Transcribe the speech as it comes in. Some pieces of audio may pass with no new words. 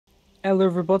Hello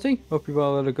everybody, hope you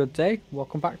all had a good day.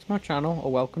 Welcome back to my channel,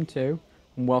 or welcome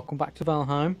back to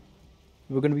Valheim.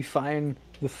 We're going to be fighting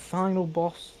the final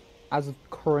boss as of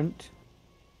current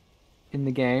in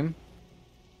the game,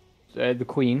 the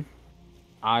Queen.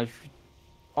 I've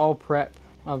all prep,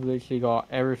 I've literally got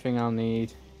everything I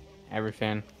need,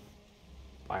 everything.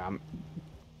 Like, I'm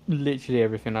literally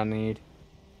everything I need.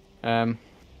 Um,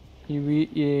 was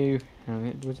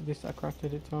it this I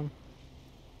crafted it, Tom?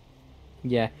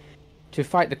 Yeah. To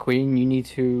fight the Queen, you need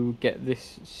to get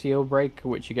this seal breaker,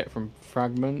 which you get from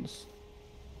fragments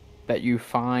that you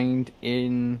find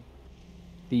in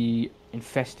the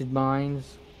infested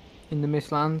mines in the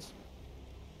Mistlands.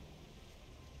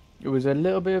 It was a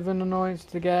little bit of an annoyance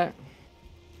to get,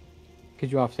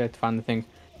 because you obviously had to find the things.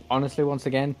 Honestly, once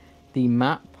again, the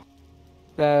map,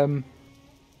 um,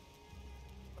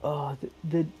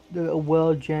 the little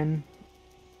world gen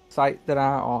site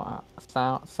that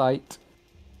site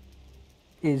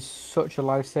is such a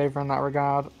lifesaver in that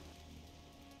regard.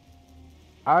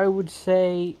 I would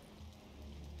say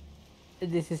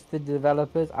this is the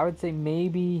developers. I would say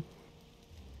maybe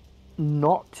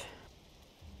not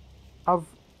of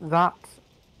that,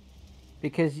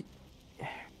 because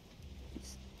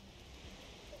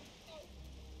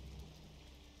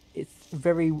it's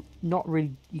very not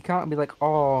really. You can't be like,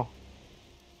 oh,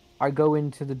 I go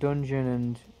into the dungeon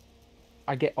and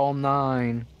I get all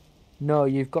 9. No,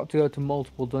 you've got to go to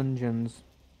multiple dungeons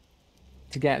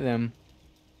to get them.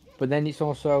 But then it's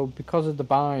also because of the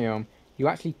biome, you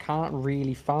actually can't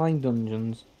really find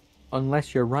dungeons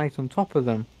unless you're right on top of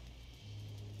them.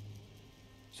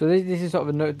 So this is sort of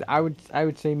a note. I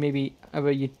would say maybe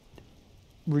either you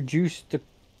reduce the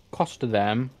cost of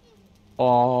them,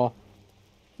 or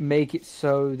make it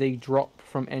so they drop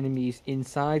from enemies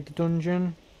inside the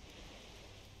dungeon.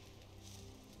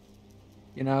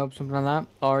 You know, something like that.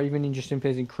 Or even in just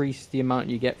simply increase the amount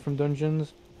you get from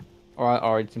dungeons.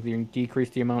 Or simply decrease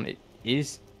the amount it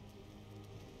is.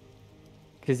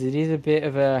 Because it is a bit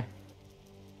of a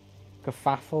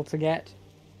kerfuffle to get.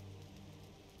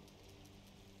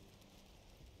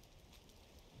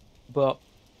 But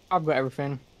I've got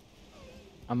everything.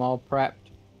 I'm all prepped.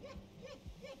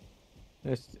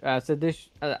 As I've said,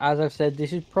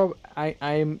 this is I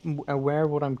am aware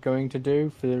of what I'm going to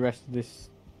do for the rest of this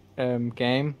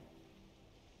game,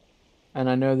 and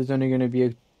I know there's only going to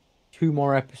be 2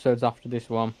 more episodes after this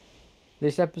one.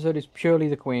 This episode is purely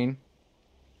the Queen,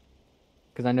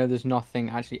 because I know there's nothing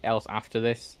actually else after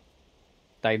this.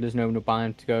 Like, there's no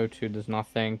biome to go to. There's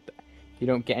nothing. You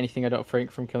don't get anything, I don't think,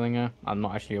 from killing her. I'm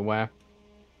not actually aware.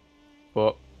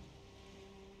 But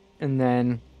and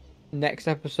then next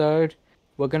episode,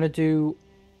 we're gonna do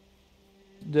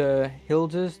the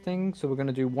Hilda's thing. So we're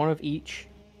gonna do one of each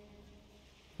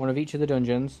of the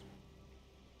dungeons.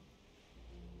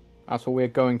 That's what we're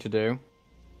going to do.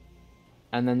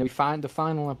 And then we find the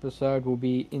final episode will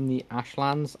be in the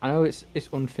Ashlands. I know it's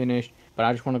unfinished, but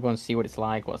I just want to go and see what it's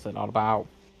like. What's it all about?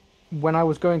 When I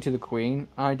was going to the Queen,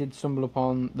 I did stumble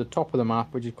upon the top of the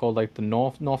map, which is called like the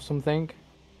North something.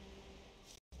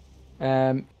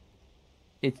 Um,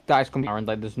 that is completely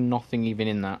like there's nothing even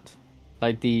in that.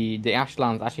 Like the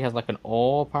Ashlands actually has like an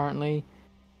ore apparently,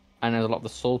 and there's a lot of the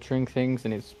sulturing things,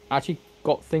 and it's actually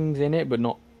got things in it, but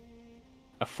not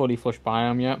a fully flushed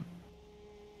biome yet.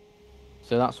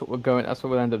 So that's what we're going. That's what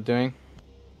we'll end up doing.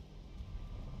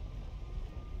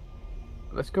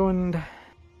 Let's go and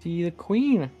see the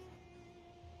Queen,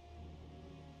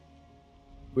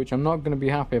 which I'm not going to be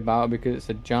happy about because it's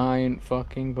a giant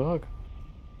fucking bug.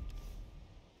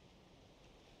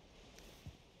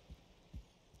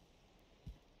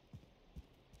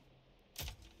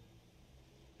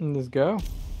 And let's go.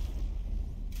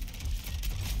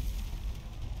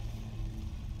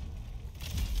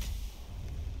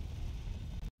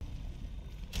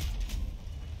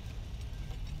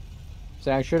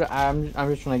 So I'm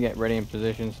just trying to get ready in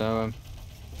position. So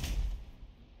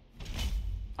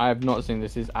I have not seen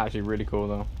this. This is actually really cool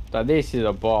though. Like, this is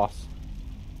a boss.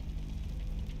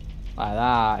 Like,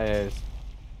 that is.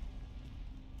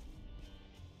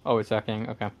 Oh, it's working.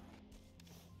 Okay.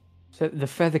 So the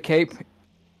feather cape.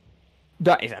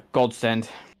 That is a godsend.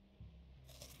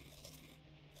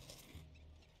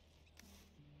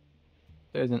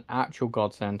 That is an actual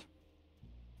godsend.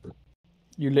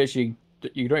 You don't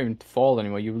even fall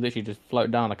anywhere. You literally just float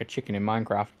down like a chicken in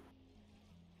Minecraft.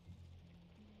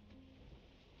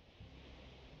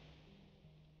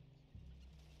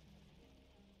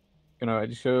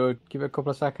 Just give it a couple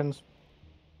of seconds.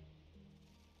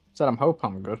 Said I'm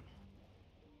hoping I'm good.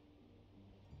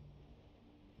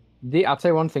 I'll tell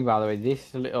you one thing, by the way.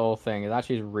 This little thing is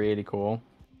actually really cool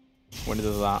when it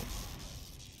does that.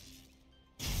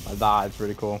 That is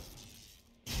really cool.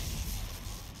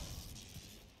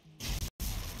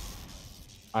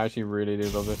 I actually really do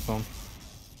love this one.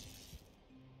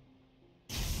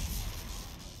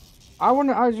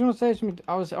 I just want to say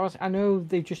something. I know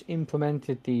they've just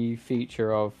implemented the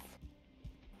feature of,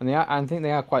 and I think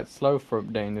they are quite slow for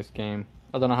updating this game.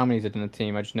 I don't know how many's in the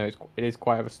team. I just know it is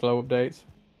quite a slow update,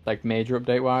 like major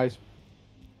update wise.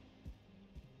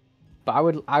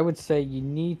 But I would say you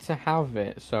need to have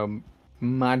it so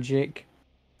magic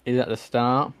is at the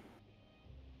start,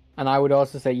 and I would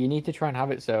also say you need to try and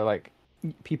have it so like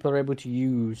people are able to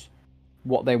use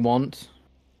what they want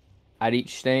at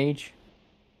each stage.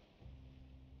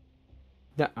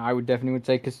 That I would definitely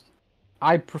say, because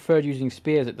I preferred using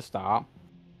spears at the start,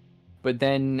 but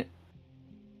then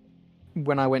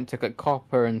when I went to get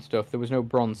copper and stuff, there was no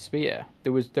bronze spear.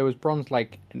 There was bronze,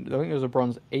 like I think there was a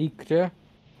bronze actor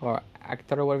or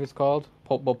actor or whatever it's called,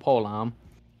 pole arm.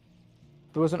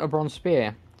 There wasn't a bronze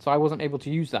spear, so I wasn't able to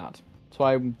use that. So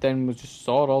I then was just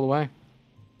sword all the way.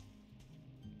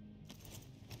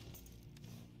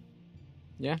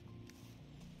 Yeah.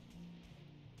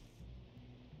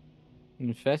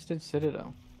 Infested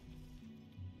Citadel.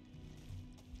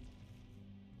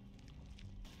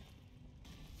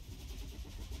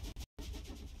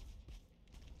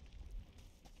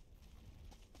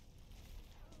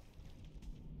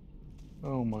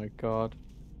 Oh my god.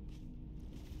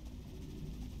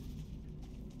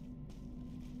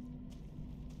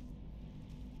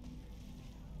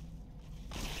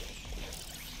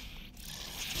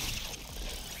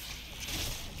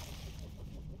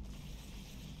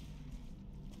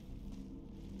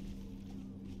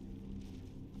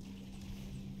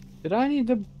 Did I need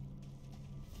to...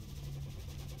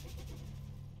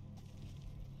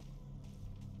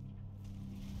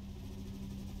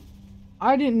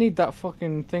 I didn't need that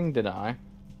fucking thing, did I?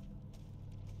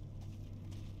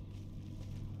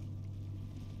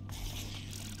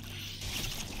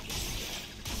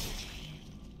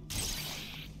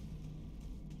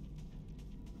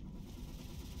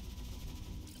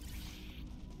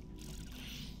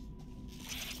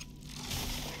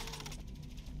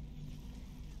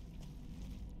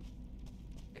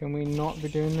 Can we not be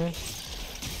doing this?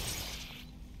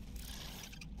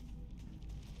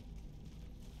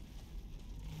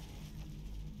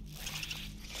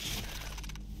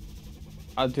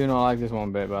 I do not like this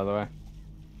one bit, by the way.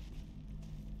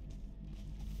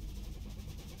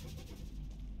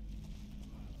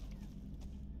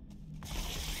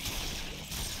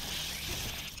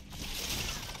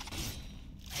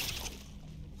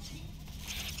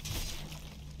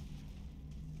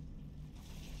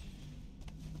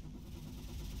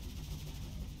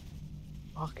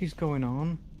 What is going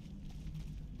on?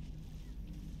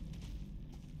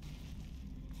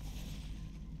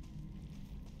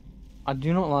 I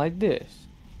do not like this.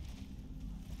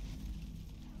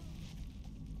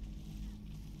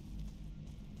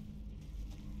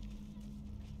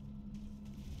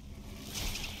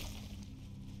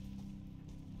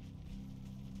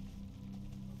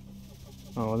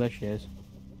 Oh, well, there she is.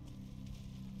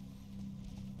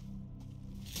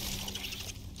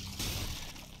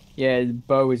 Yeah, the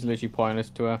bow is literally pointless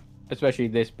to her. Especially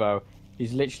this bow.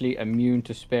 He's literally immune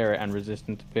to spirit and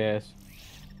resistant to pierce.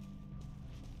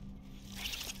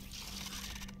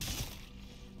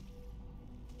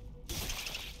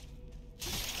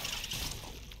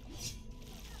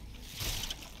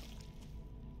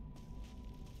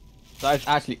 That's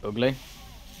actually ugly.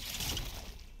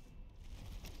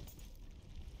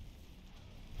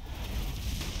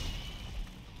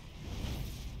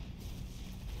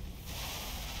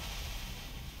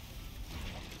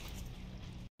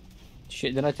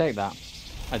 Shit, did I take that?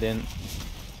 I didn't.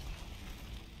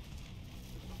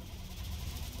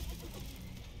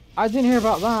 I didn't hear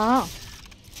about that.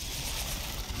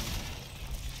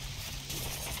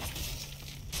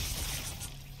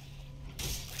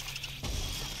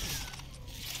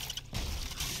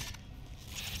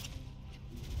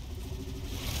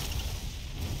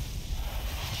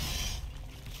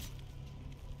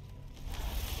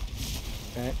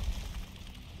 Okay.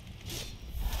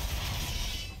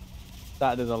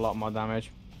 That does a lot more damage.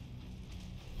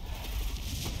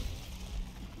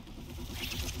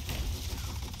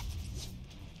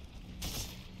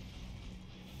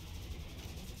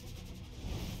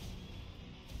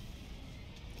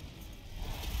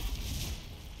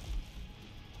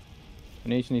 I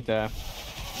need to...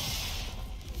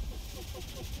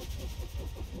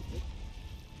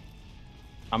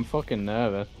 I'm fucking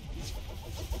nervous.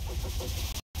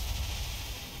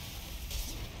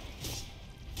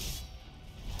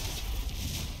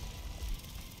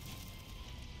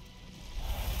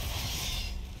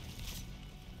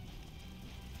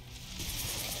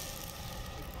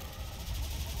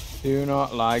 Do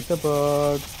not like the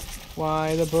bugs.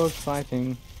 Why the bugs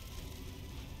fighting?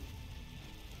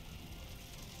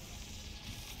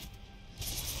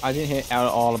 I didn't hear at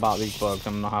all about these bugs.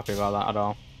 I'm not happy about that at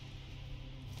all.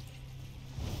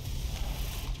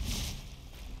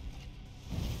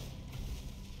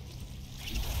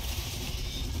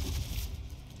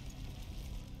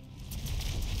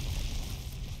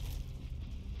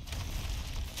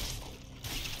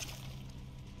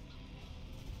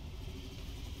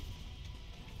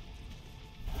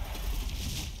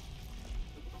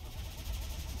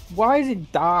 Why is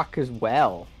it dark as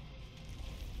well?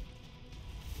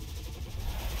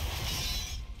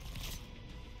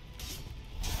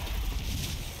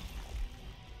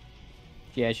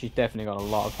 Yeah, she's definitely got a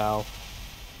lot of health.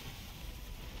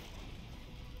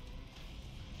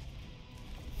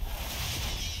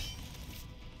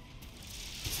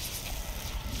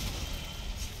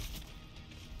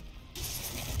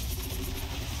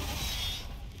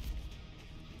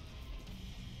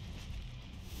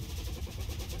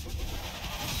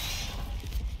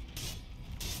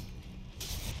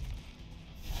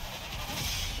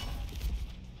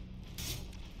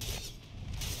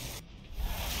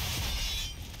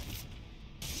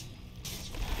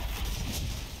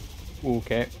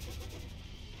 Okay.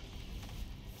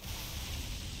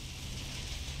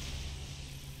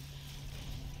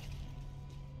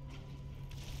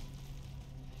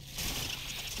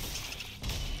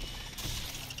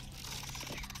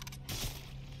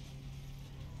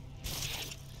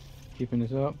 Keeping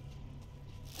this up.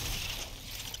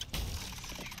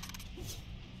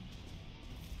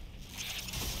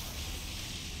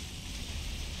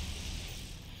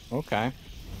 Okay.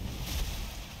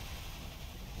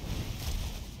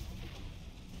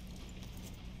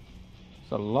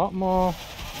 It's a lot more.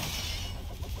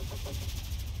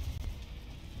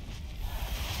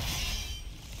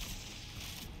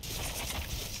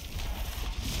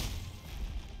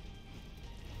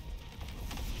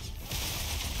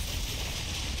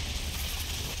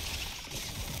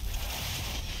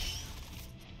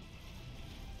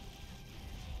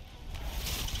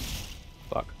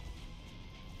 Fuck.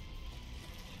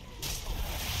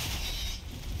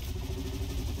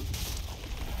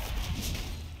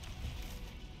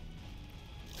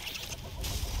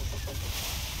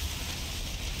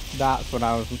 That's what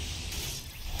I was.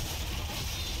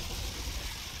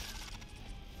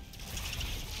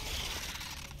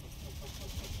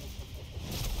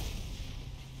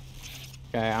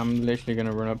 Okay, I'm literally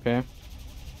gonna run up here.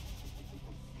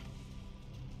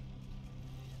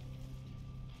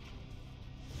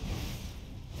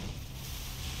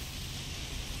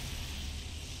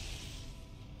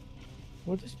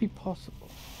 Would this be possible?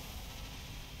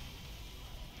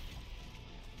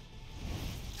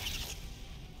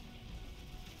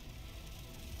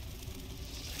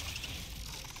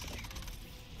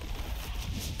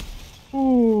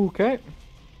 Okay.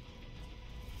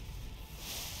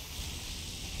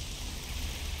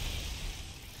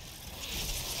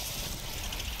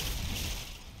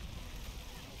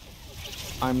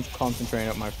 I'm concentrating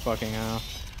up my fucking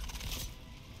ass.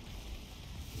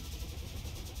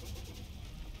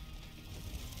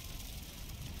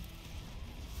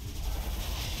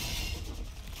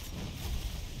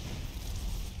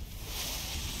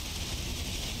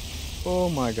 Oh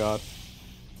my god.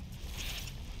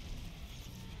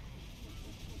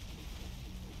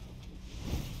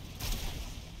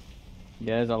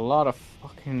 Yeah, there's a lot of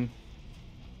fucking...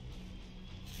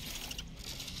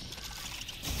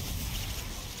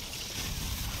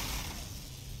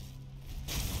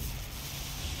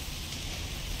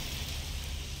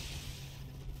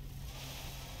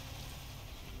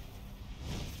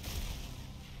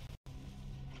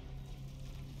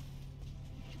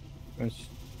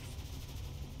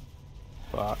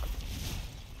 Fuck.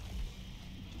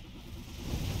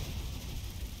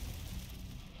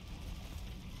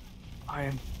 I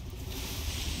am...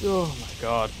 Oh my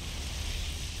god.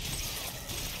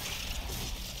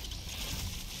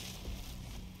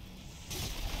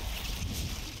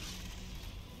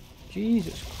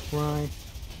 Jesus Christ.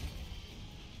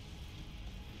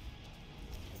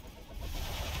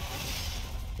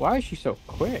 Why is she so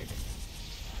quick?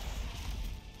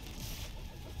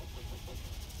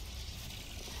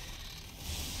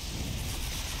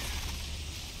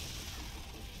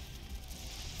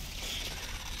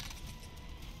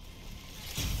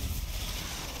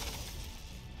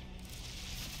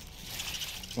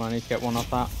 Well, I need to get one off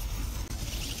that.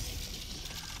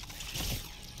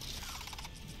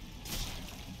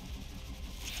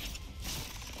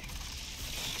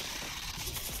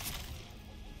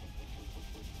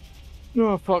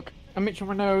 Oh fuck, I'm itching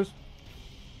my nose.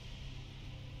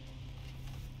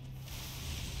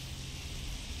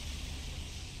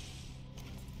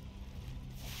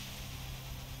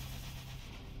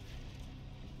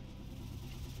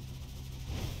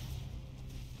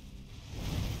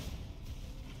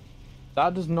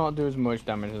 That does not do as much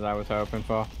damage as I was hoping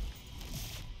for.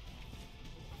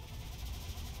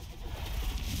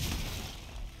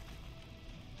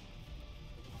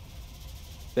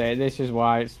 So this is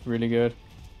why it's really good.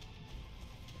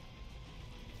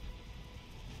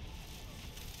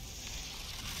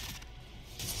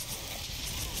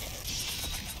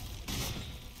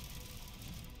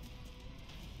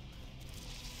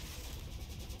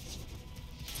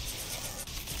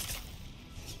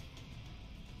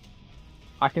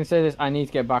 I can say this, I need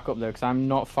to get back up there because I'm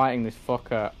not fighting this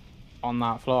fucker on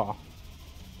that floor.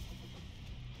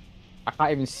 I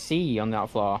can't even see on that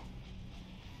floor.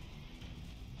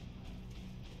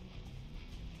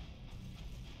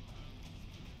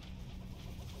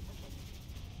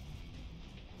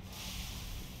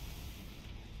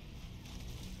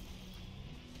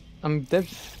 I'm dead.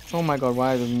 Oh my god,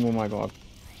 why is it? Oh my god.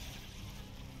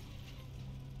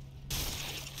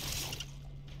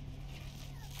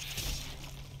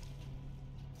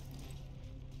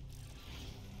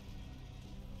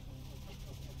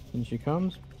 And she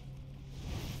comes.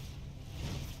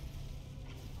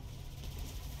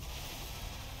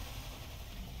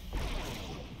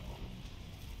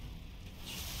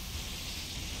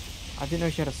 I didn't know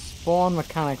she had a spawn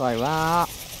mechanic like that.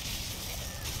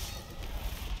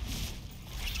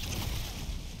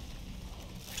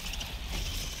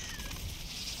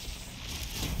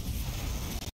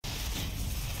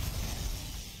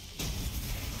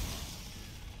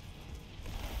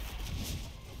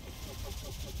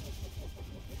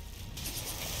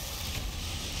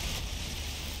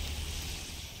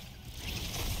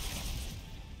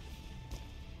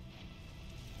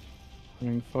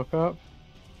 Fuck up.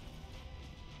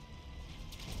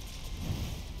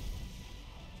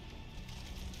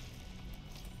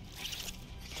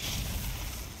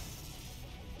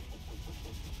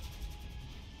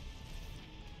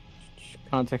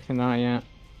 Can't take him out yet.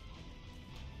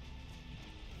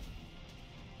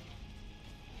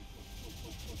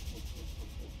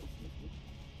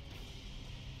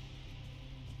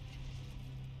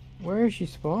 Where is she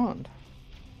spawned?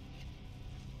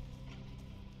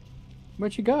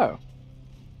 Where'd she go?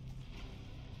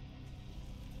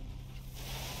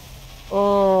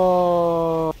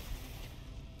 Oh.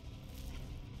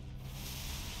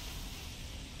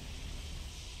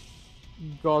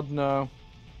 God, no.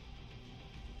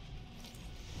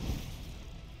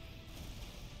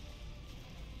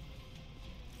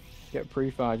 Get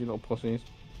pre-fired, you little pussies.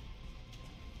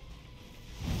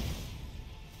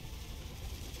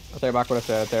 I'll take back what I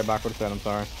said, I'm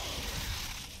sorry.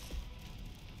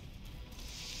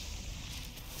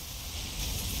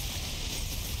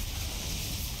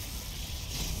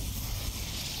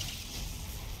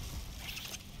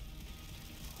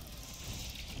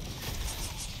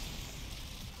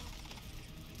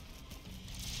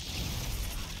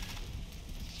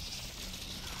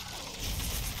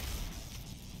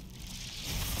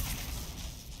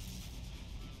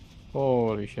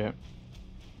 Holy shit.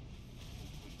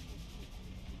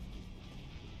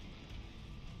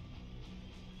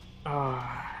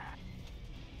 Ah.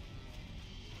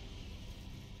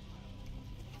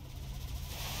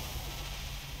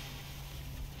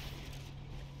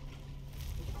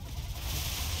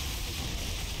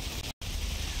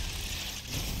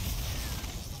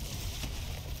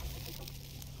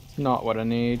 It's not what I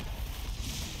need.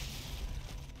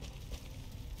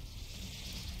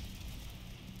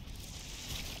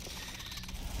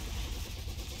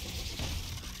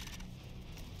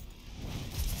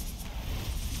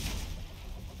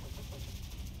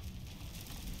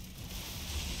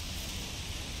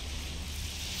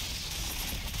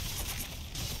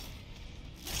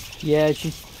 Yeah,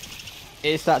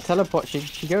 it's that teleport.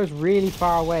 She goes really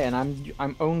far away, and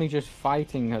I'm only just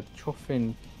fighting her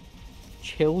chuffing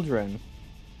children.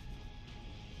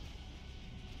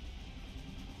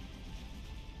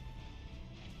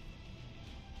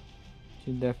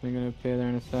 She's definitely gonna appear there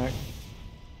in a sec.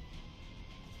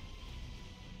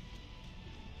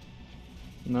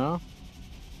 No?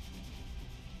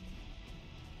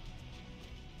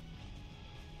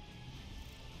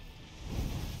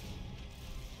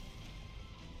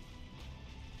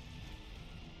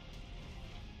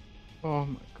 Oh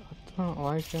my god, I don't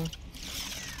like her.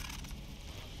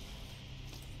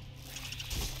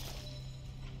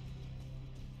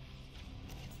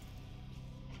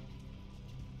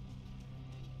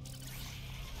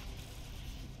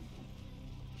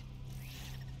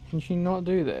 Can she not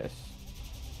do this?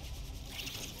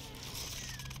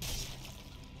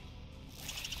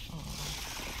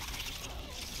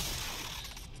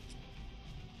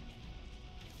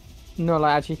 No,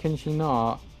 like, actually, can she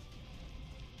not?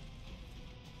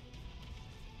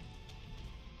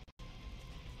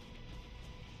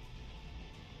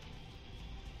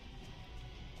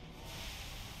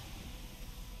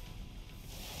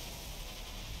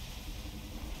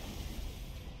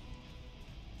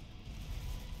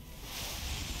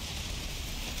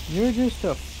 You do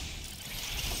stuff.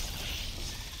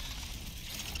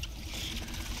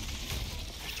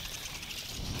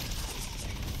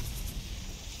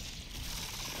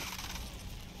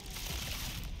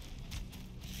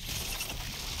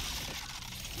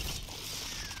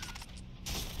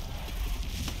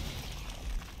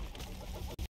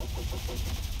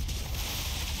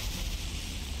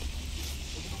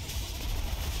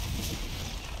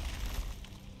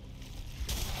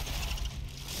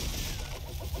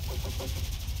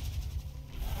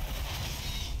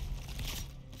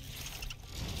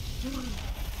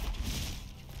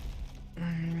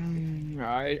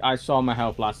 I saw my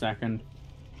help last second.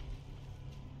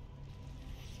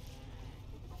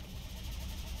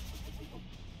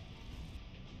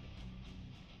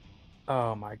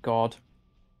 Oh my god.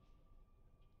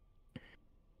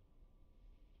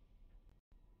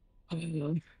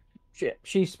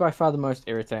 She's by far the most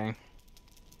irritating.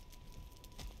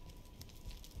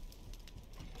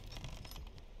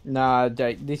 Nah,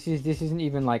 this isn't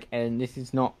even like, and this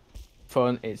is not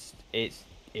fun. It's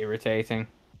irritating.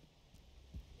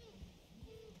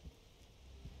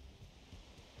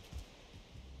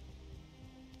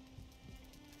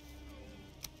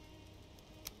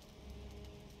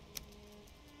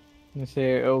 You see,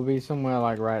 it'll be somewhere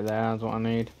like right there. That's what I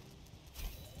need.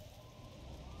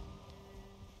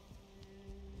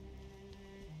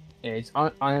 It's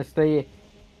honestly,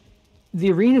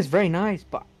 the arena's very nice,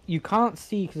 but you can't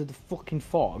see because of the fucking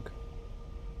fog.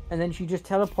 And then she just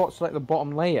teleports to like the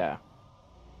bottom layer.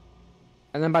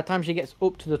 And then by the time she gets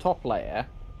up to the top layer,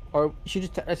 or she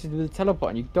just with the teleport,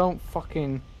 and you don't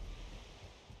fucking.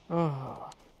 Oh.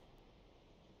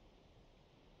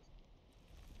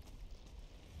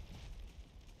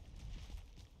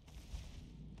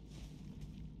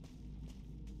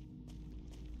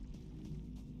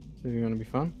 This is gonna be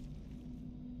fun.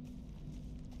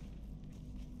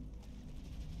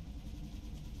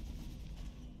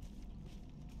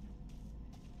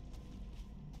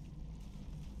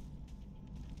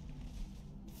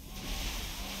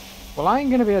 Well, I ain't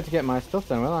gonna be able to get my stuff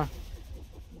then, will I?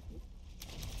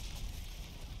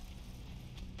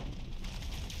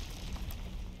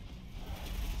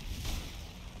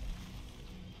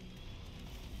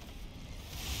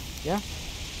 Yeah.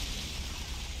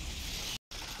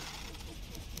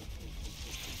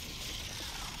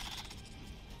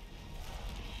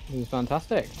 This is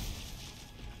fantastic.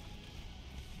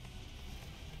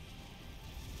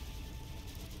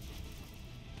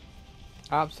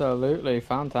 Absolutely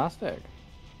fantastic.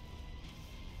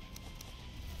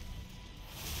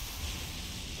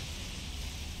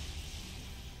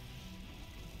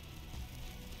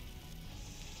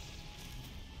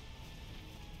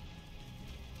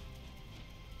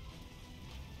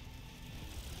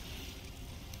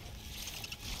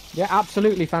 Yeah,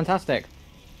 absolutely fantastic.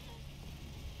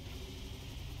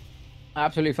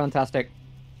 Absolutely fantastic.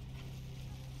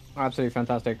 Absolutely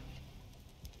fantastic.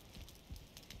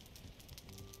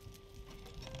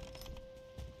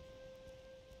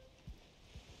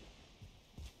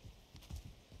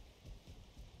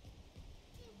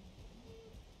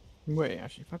 Wait,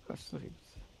 actually, if I go to sleep,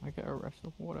 I get a rest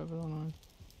of whatever, don't I?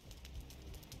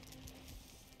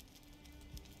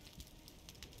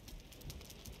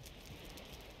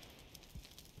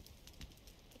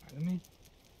 Let me.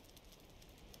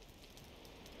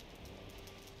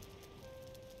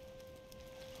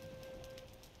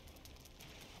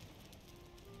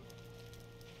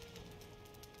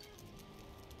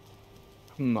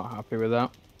 I'm not happy with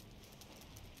that.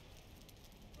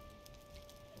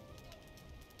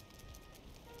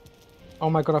 Oh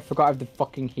my god, I forgot I have the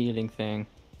fucking healing thing.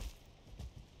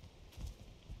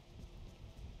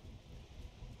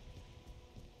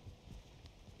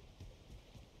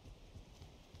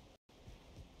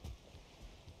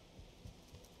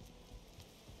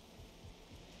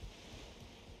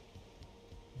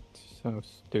 So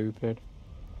stupid.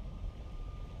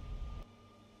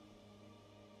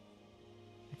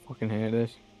 I fucking hate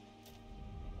this.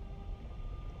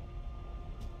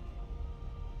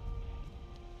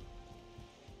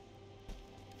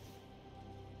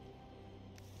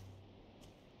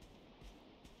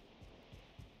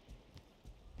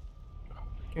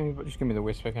 Just give me the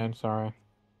wisp again, sorry.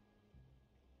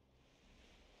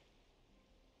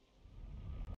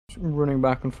 Just running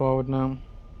back and forward now.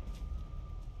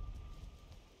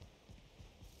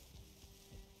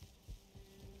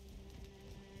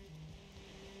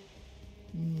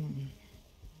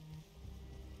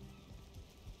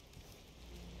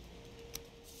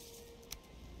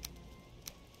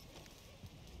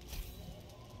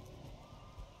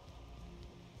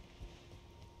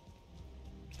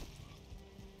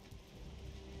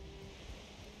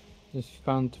 It's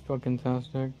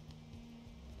fan-fucking-tastic.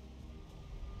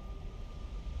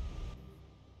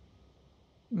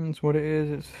 That's what it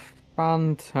is. It's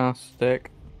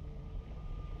fantastic.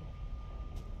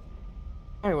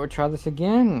 Alright, we'll try this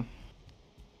again.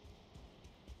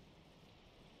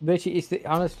 Literally, it's the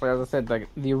honestly, as I said, like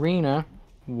the arena.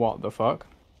 What the fuck?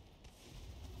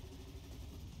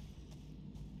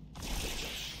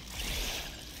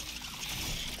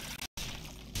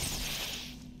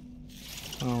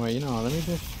 Oh wait, you know what? Let me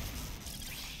just.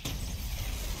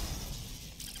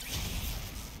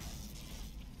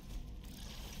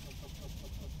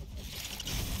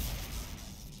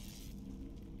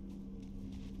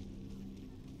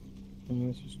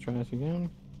 Let's just try this again.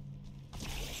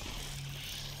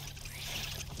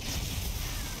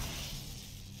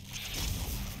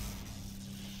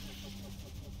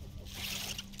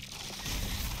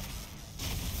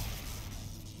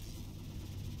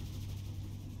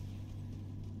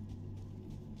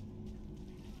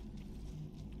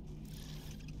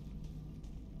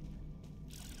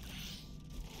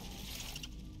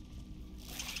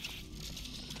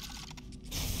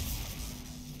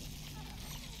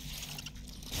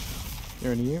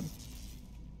 There to you.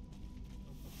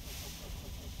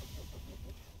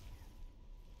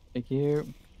 Thank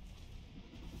you.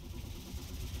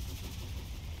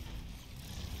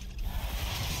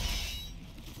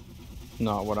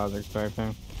 Not what I was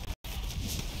expecting.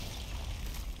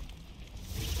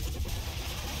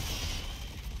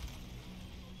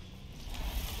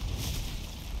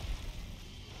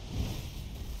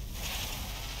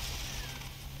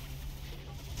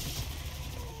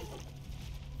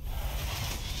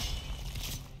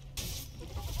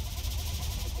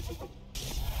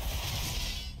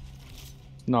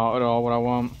 Not at all what I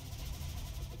want.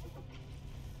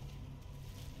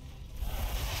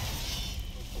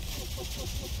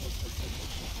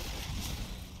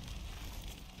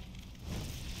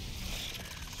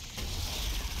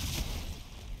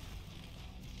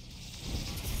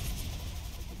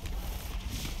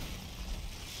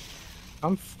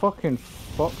 I'm fucking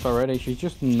fucked already. She's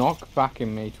just knockbacking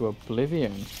me to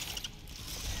oblivion.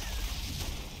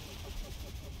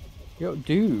 Yo,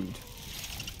 dude.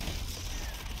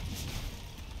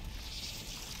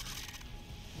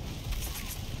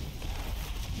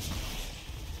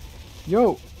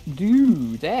 Yo,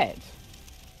 dude, Ed.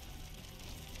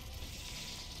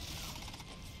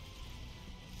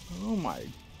 Oh my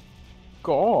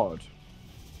god.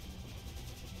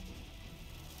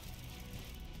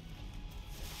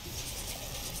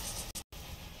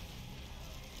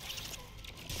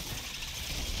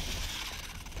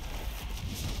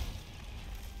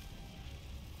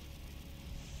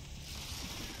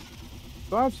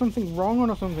 Do I have something wrong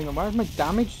or something? Why is my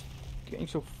damage getting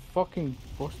so fucking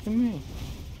busting me?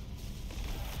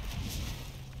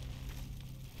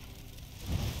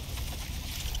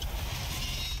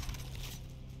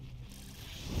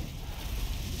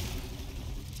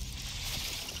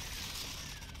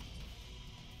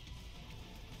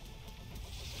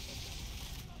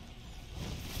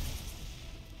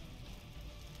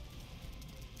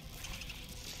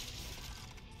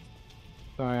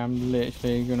 Sorry, I'm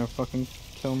literally gonna fucking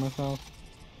kill myself.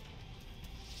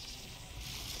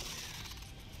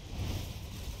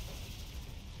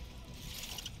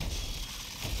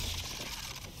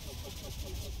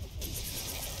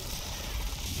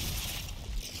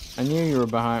 I knew you were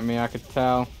behind me, I could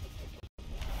tell.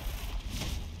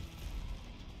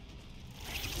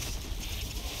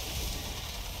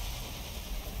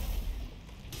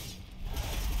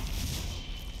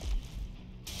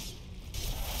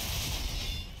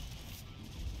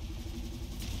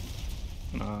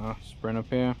 Sprint up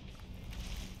here.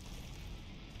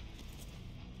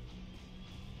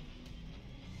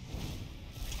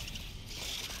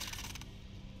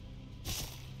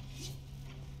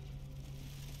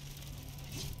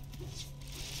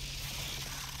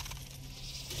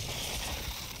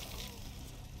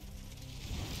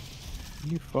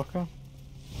 You fucker.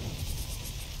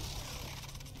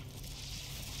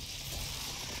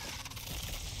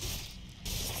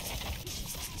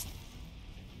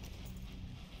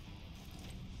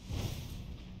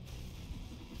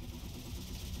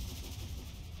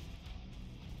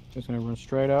 Just gonna run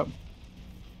straight up.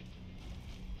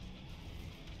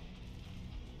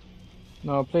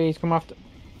 No, please come after.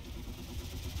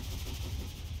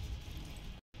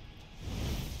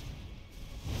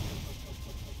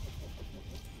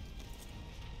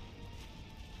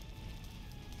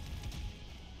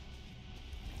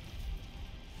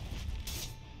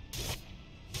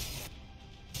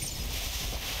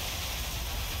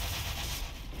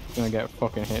 Gonna get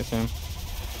fucking hits him.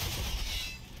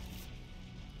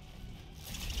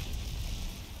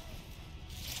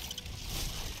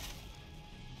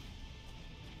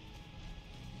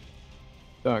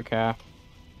 Don't care.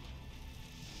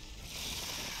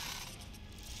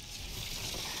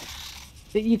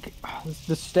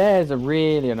 The stairs are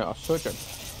really such a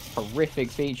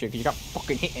horrific feature because you can't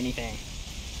fucking hit anything.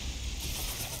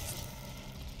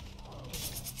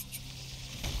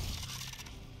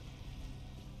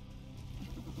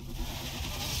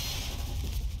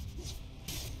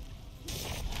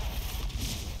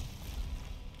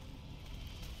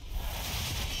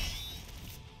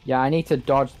 Yeah, I need to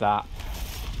dodge that.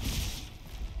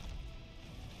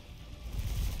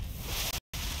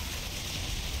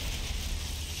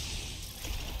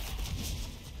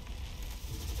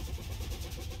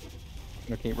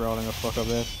 I'm gonna keep rolling the fuck up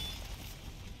this.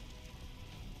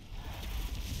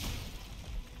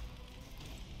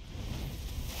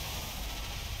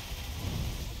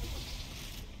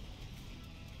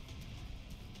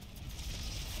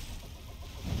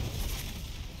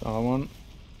 That's all I want.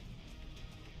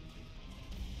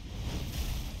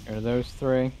 Here are those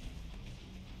three.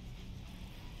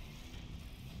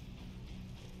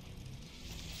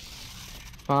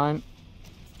 Fine.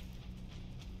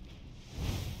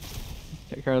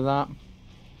 Take care of that.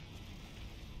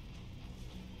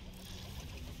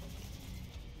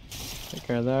 Take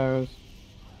care of those.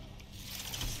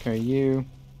 Take care of you.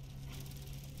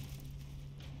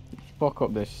 Fuck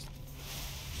up this.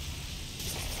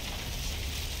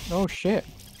 Oh shit.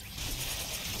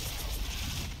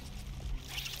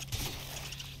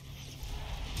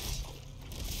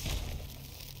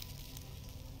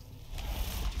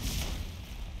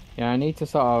 Yeah, I need to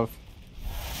sort of...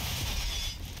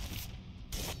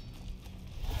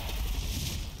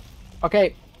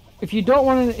 Okay, if you don't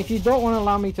want to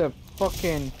allow me to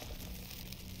fucking...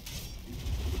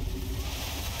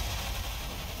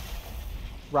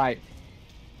 Right.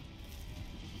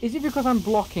 Is it because I'm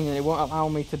blocking and it won't allow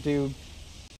me to do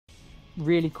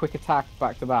really quick attacks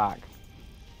back to back?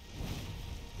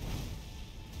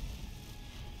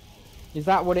 Is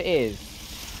that what it is?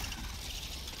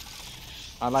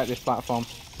 I like this platform.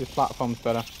 This platform's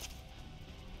better.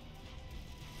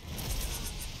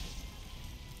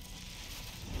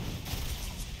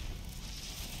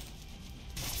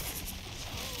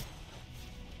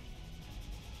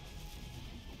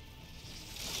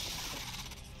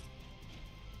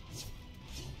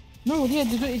 No, yeah,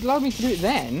 it allowed me to do it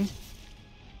then.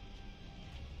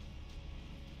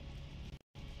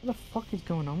 What the fuck is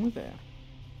going on with it?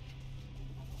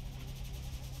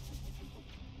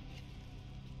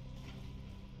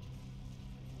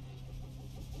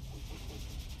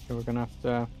 Okay, we're gonna have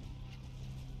to...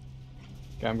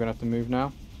 Okay, I'm gonna have to move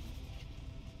now.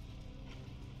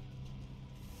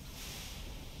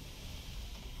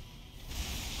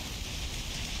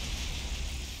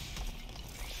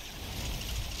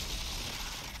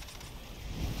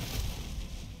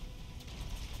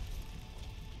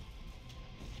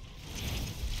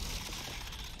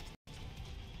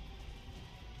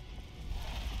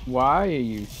 Why are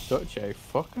you such a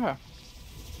fucker?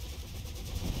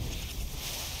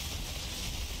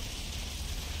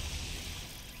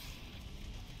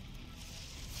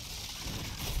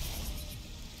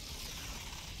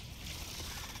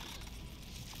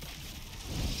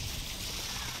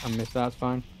 I missed that, it's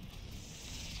fine.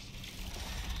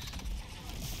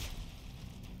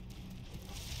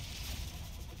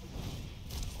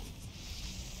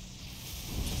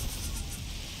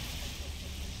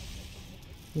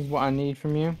 This is what I need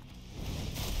from you.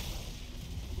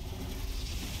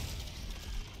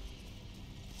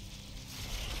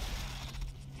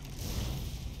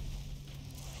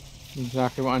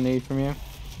 Exactly what I need from you.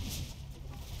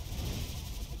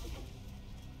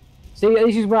 See,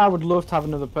 this is where I would love to have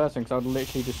another person, because I would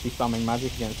literally just be spamming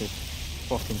magic against this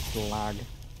fucking slag.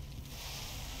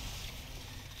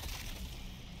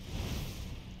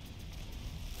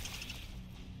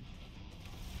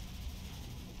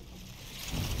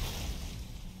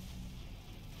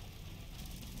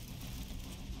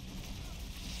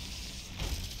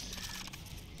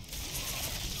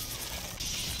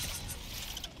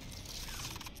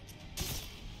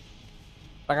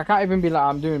 Like, I can't even be like,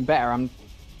 I'm doing better, I'm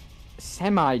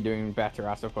semi-doing better,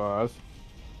 I suppose.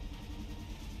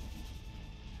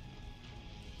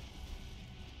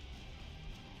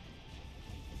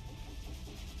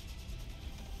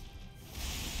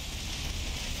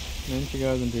 Then she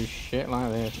goes and do shit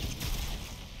like this.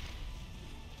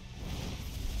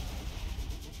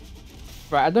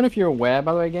 Right, I don't know if you're aware,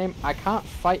 by the way, game, I can't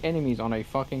fight enemies on a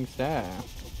fucking stair.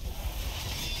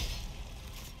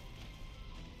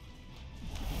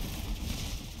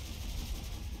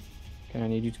 Okay, I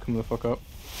need you to come the fuck up.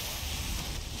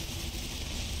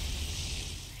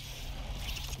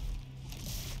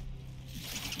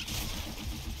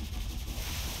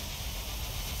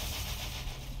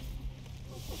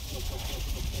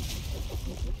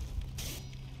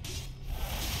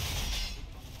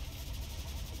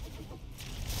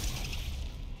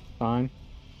 fine.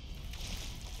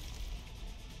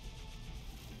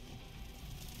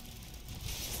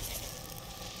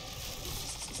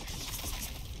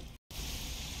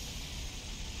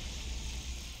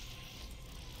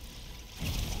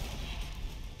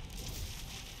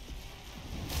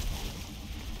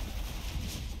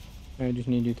 I just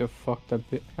need you to fuck that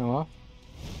bit hell off.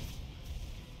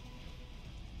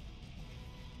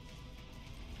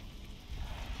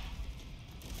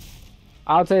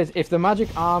 I'd say if the magic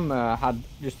armor had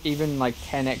just even like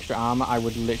 10 extra armor, I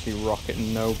would literally rock it,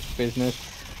 no business.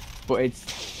 But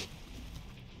it's...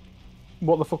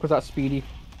 What the fuck was that, Speedy?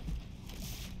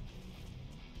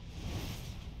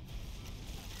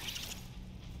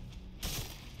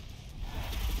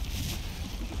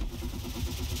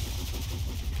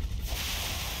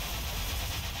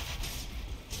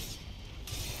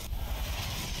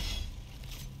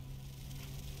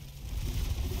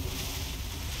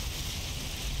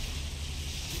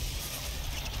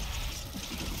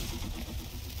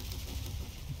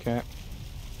 Okay.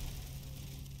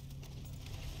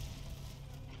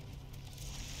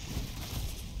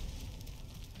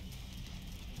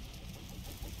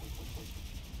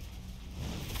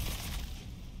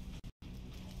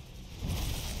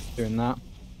 Doing that.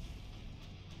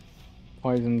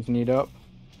 Poisons need up.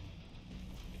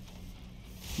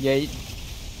 Yeah.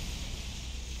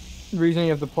 The reason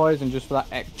you have the poison just for that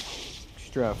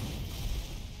extra.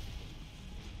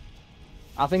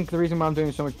 I think the reason why I'm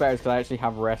doing so much better is because I actually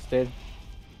have rested.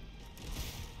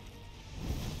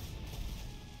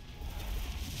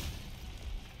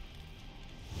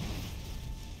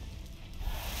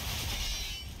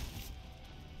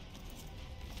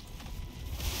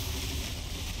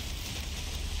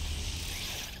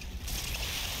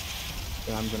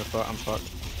 Yeah, I'm fucked.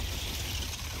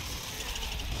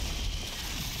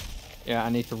 Yeah, I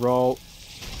need to roll.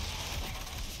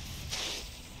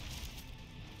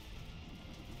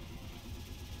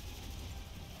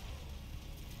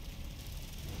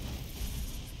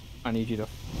 I need you to...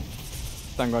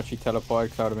 Thank God she teleported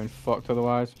because I would have been fucked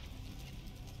otherwise.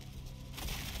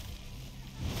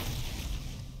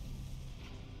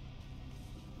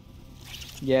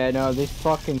 Yeah, no, this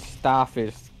fucking staff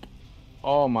is...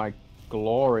 Oh my...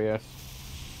 glorious.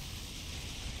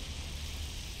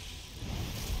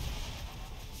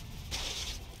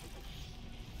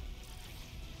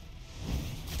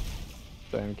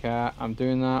 Same cat, I'm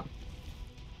doing that.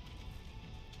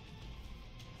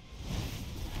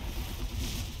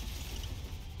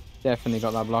 Definitely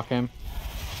got that block in.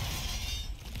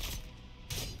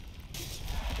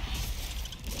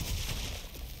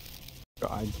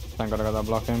 Thank God I got that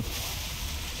block in.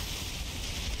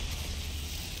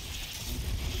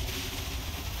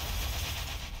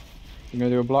 You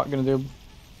gonna do a block? Gonna do...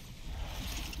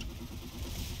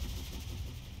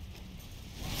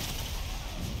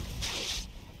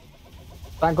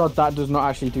 Thank God that does not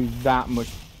actually do that much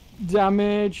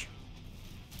damage.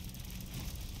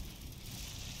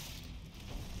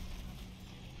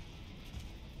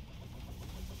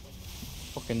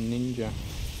 Fucking ninja.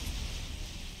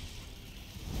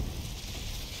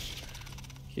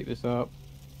 Keep this up.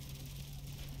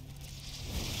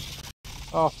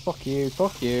 Oh, fuck you,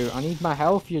 fuck you. I need my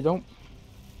health, you don't...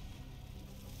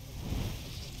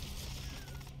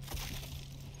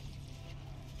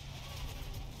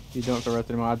 You don't have to rest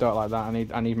anymore. I don't like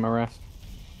that. I need my rest.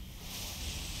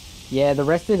 Yeah, the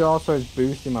rested also is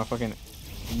boosting my fucking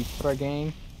ether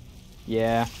gain.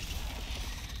 Yeah.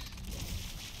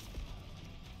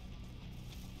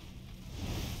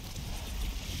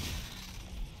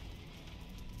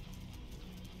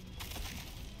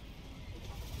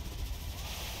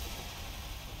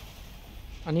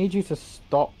 I need you to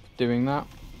stop doing that.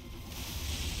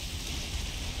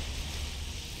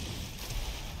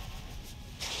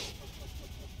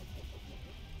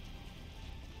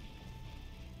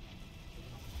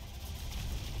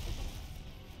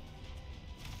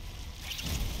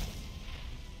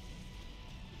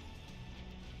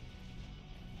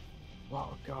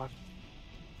 Oh God.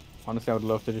 Honestly, I would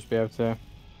love to just be able to...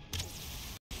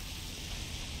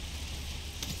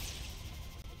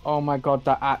 Oh my God,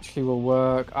 that actually will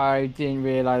work. I didn't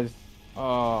realize...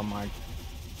 Oh my...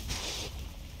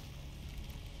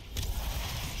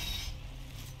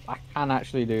 I can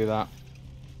actually do that.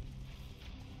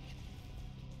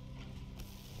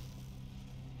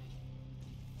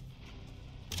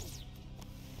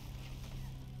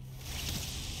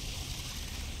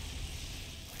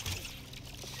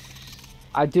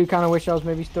 I do kind of wish I was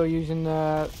maybe still using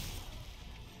the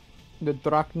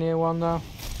Draknir one though.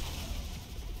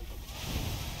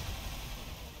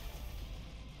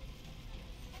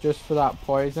 Just for that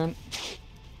poison.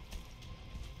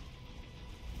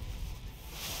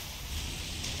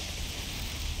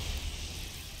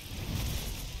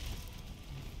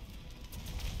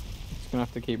 just gonna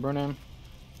have to keep running.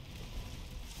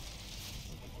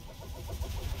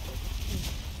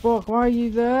 Fuck, why are you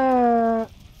there?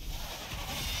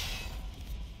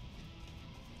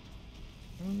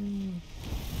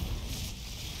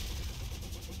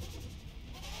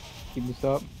 Keep this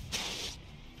up.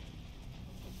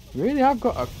 Really, I've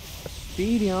got a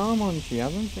speedy arm on she,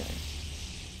 haven't she?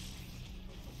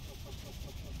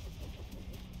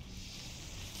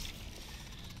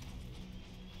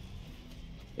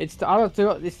 It's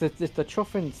the it's the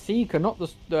chuffing seeker, not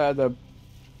the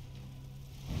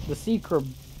seeker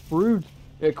brood.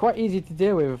 They're quite easy to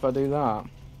deal with if I do that.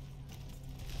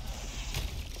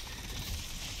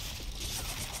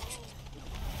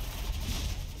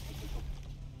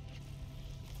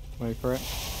 Wait for it.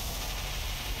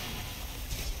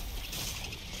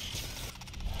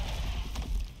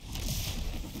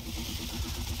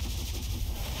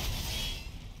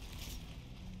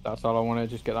 That's all I want to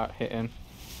just get that hit in.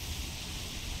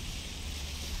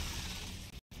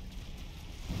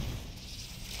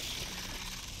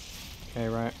 Okay,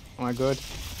 right. Am I good?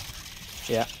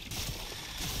 Yeah.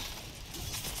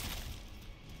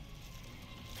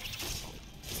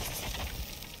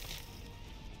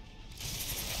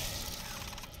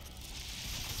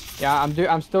 Yeah,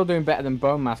 I'm still doing better than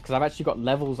bone mass because I've actually got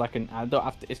levels I don't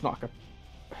have to. It's not like a.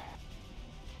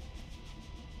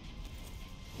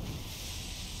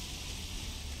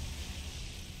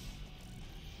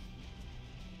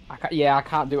 I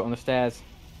can't do it on the stairs.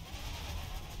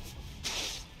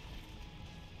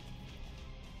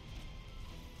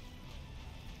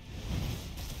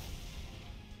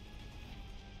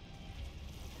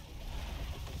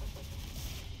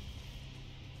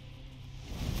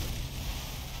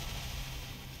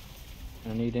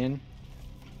 I need in.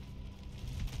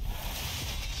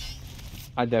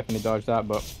 I definitely dodged that,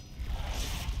 but.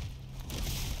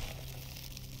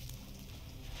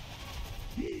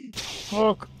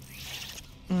 Fuck.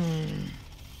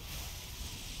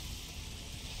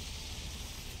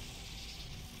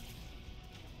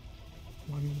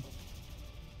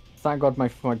 Thank God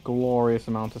for my glorious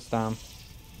amount of stam.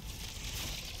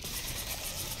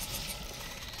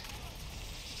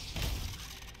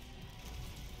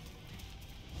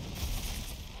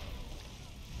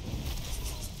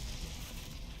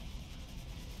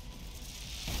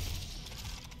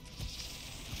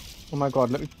 Oh my God,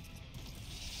 let me...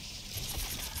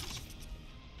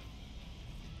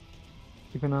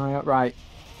 Keep an eye out. Right.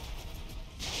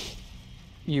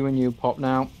 You and you pop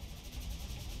now.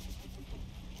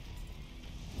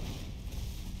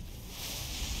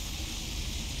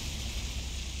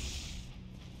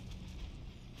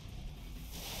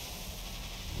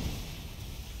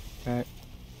 Okay.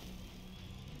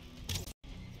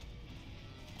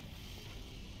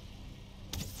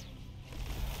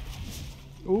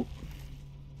 Ooh.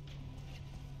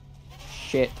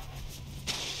 Shit.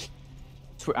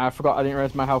 I forgot I didn't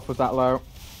realize my health was that low.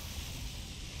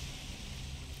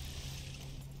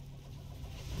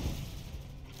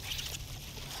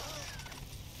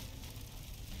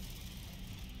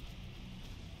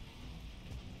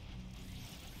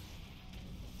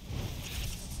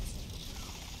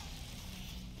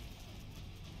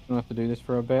 I'm gonna have to do this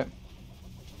for a bit.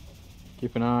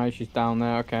 Keep an eye, she's down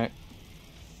there, okay.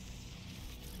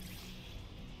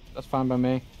 That's fine by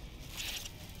me.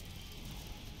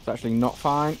 It's actually not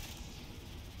fine.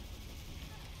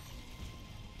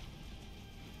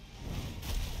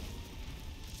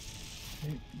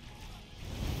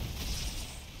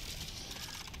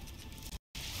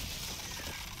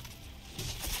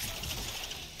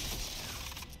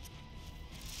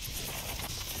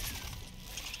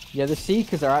 Yeah, the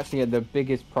Seekers are actually the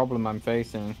biggest problem I'm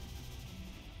facing.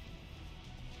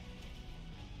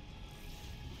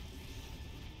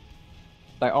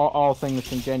 Like, all things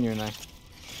can genuinely.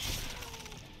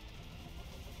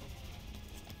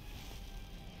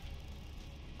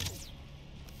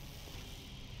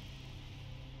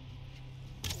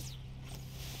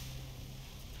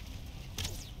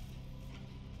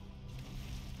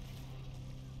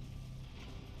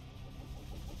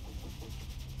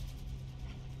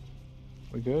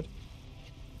 We good?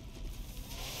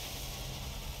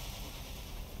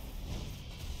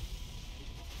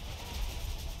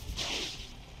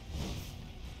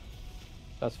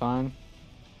 That's fine.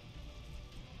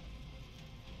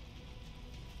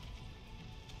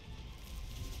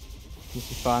 This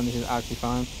is fine, this is actually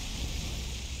fine.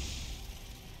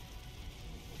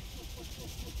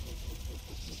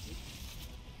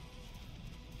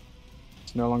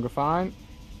 It's no longer fine.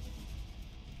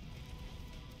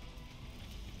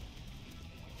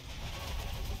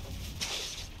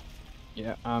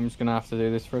 Yeah, I'm just gonna have to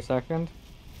do this for a second.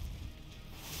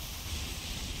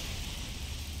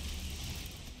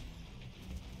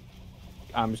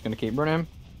 I'm just gonna keep running.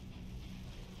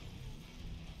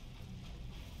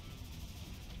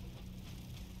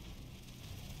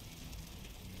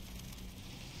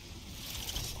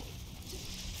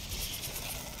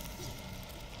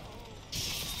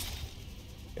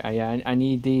 Yeah, I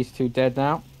need these two dead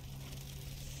now.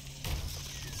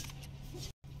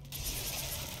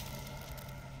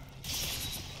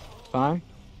 Fine.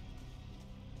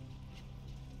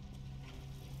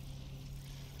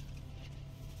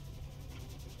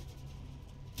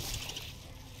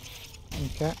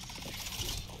 Okay.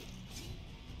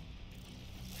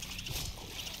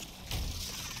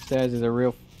 Stairs is a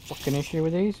real fucking issue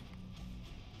with these.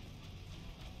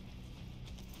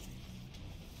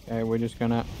 Okay, we're just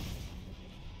gonna...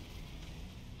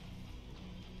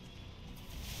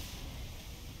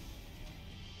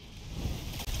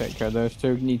 take care of those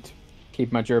two. Need to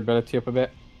keep my durability up a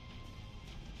bit.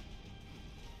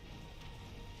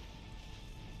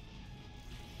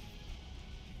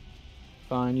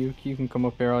 Fine, you can come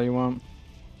up here all you want.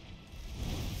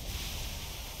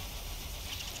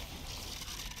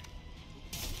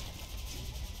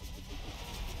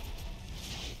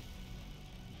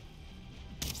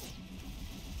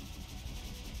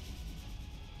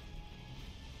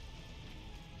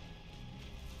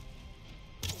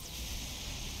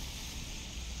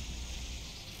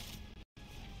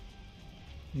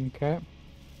 Okay.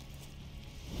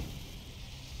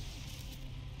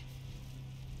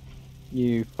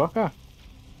 You fucker.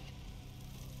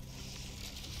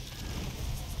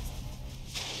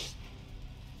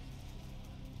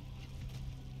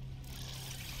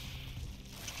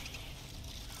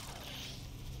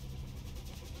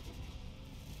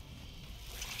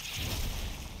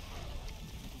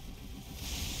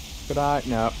 Could I?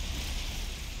 No.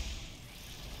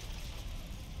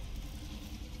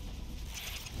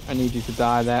 I need you to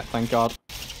die there, thank God.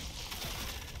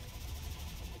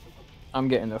 I'm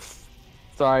getting the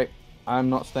sorry, I'm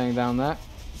not staying down there.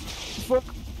 Fuck.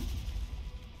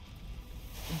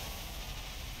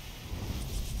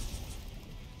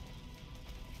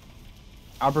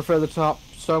 I prefer the top,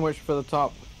 so much for the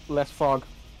top, less fog.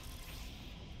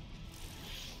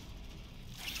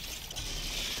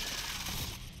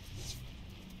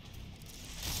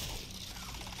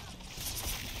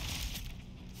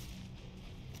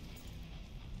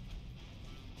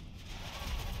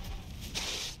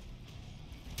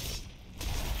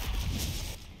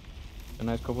 A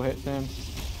nice couple hits in.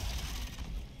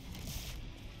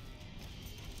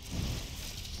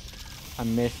 I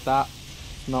missed that.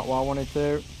 Not what I wanted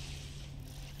to.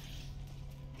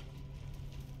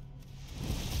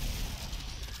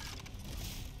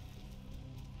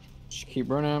 Just keep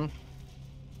running.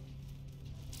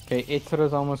 Okay,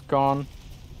 Itera's almost gone.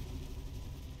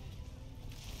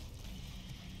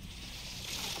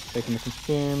 Taking the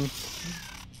consume.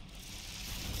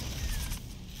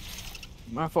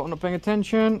 My fault, I'm not paying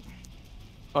attention.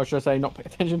 Or should I say, not pay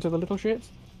attention to the little shits?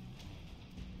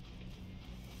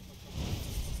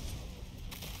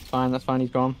 It's fine, that's fine, he's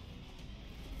gone.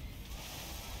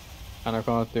 And I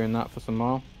was doing that for some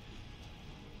more.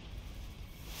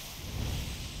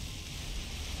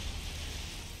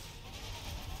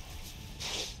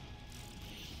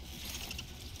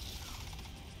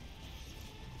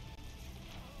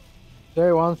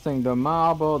 So one thing, the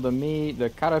marble, the meat, the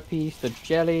carapace, the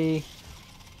jelly.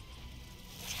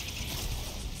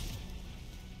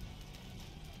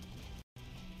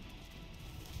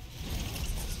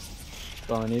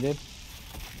 That's all I needed.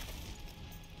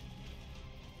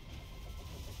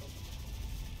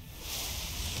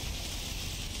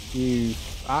 You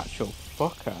actual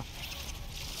fucker.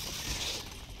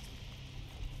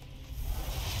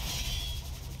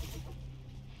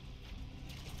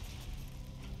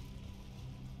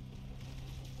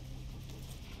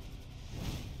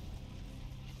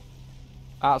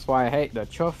 That's why I hate the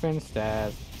chuffing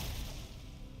stairs.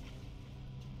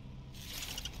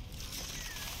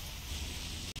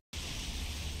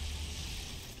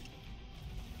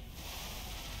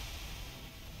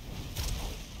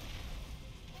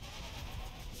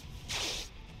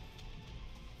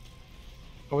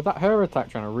 Oh, was that her attack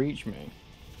trying to reach me?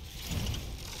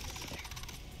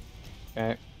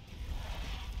 Okay.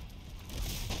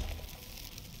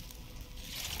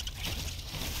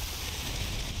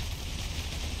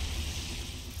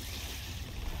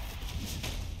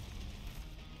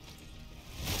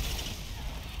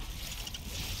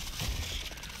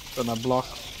 Gonna block.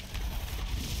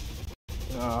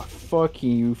 Ah, fuck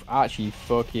you. Actually,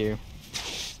 fuck you.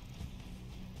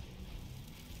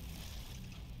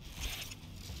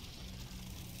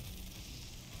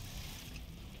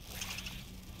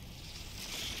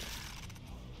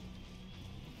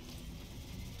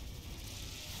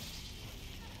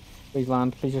 Please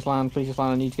land. Please just land. Please just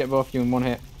land. I need to get both of you in one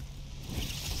hit.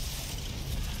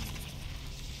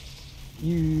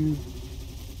 You.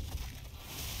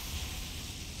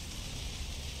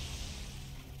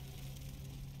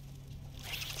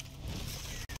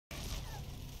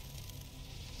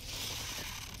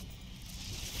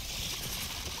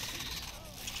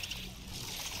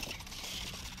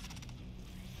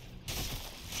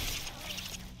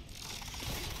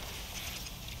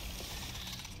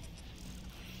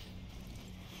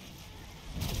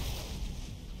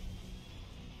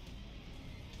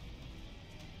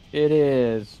 It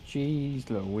is. Jeez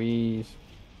Louise.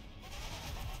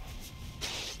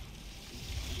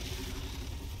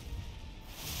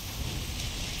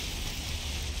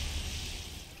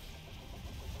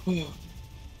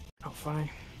 Oh, fine.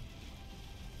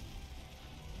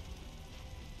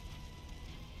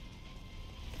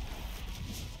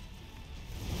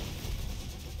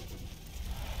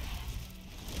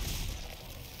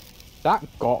 That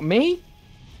got me?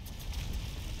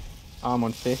 I'm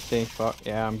on 50. Fuck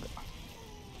yeah, I'm.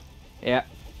 Yeah.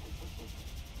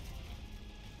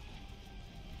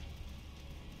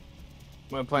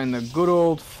 We're playing the good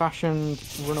old-fashioned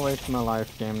run away from my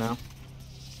life game now.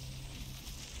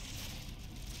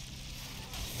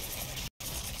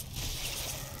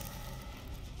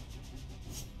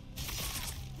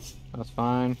 That's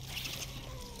fine.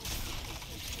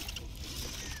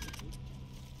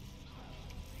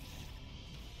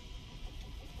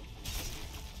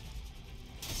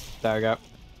 There we go.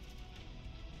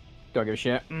 Don't give a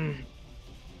shit. Need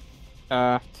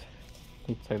to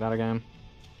take that again.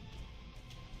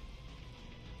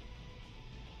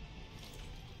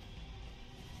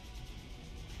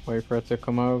 Wait for it to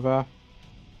come over.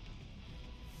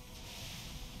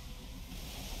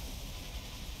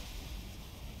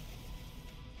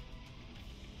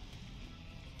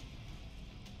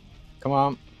 Come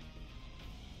on.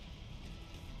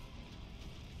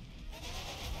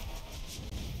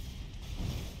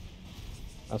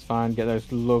 That's fine. Get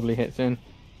those lovely hits in.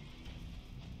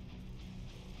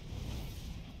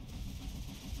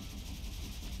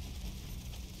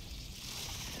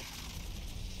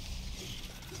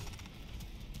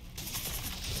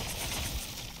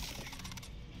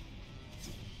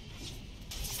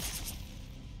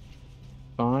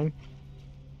 Fine.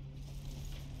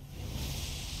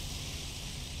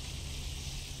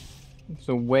 It's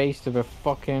a waste of a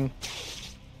fucking...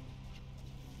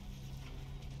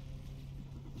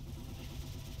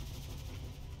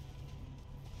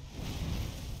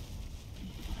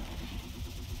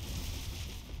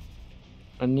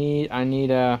 I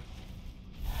need a...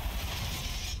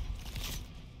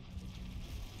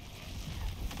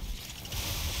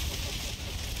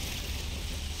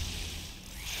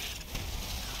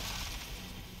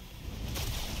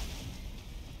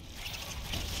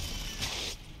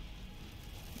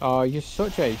 Oh, you're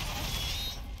such a...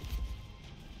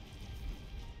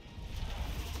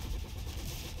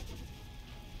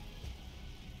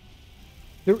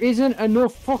 There isn't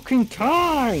enough fucking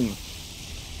time!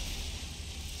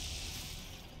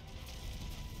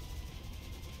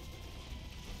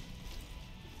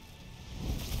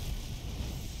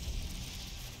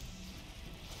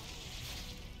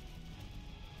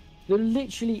 There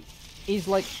literally is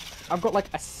like... I've got like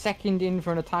a second in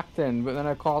for an attack then, but then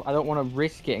I don't want to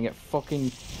risk it and get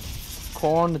fucking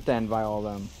cornered then by all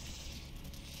them.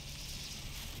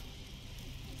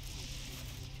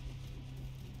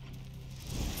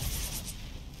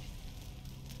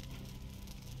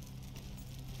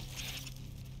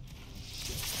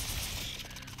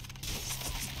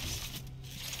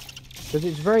 Because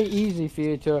it's very easy for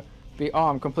you to be, oh,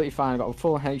 I'm completely fine, I've got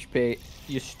full HP,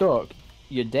 you're stuck,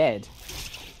 you're dead.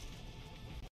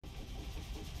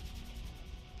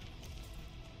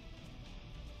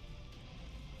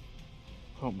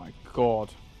 Oh my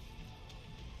god.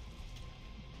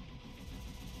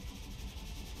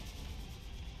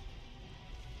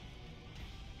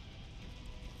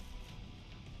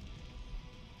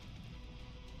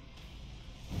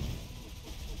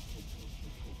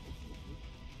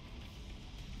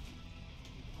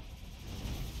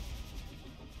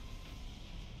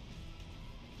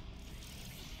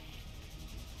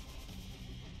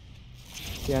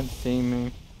 You haven't seen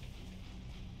me.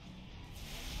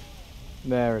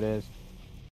 There it is.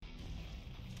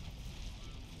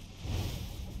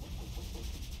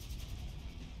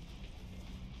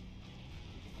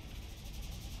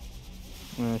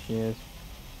 There she is.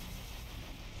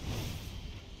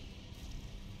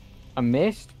 I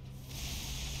missed?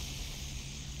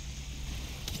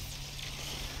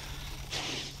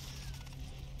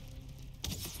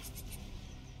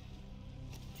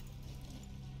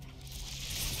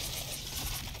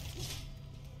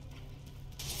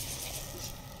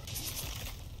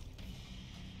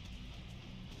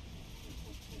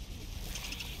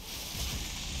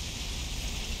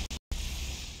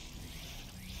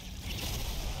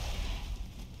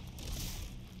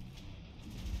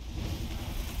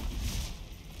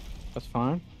 That's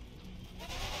fine.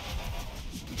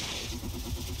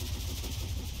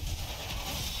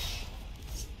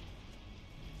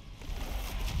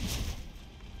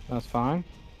 That's fine.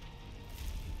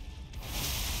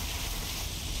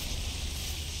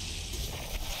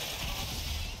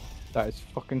 That is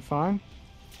fucking fine.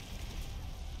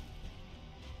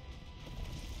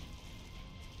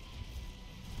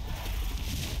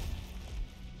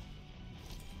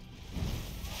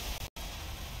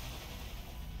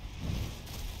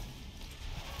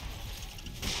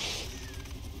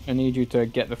 I need you to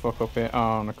get the fuck up here.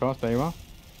 Oh, and of course, there you are.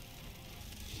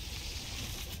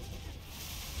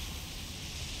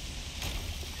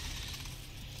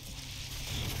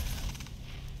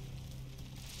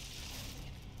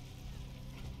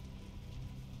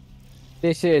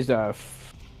 This is a...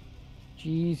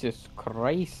 Jesus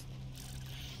Christ.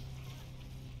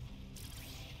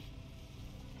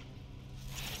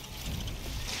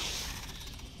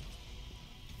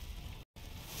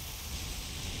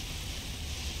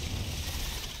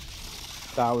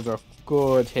 That was a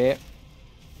good hit.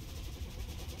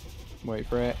 Wait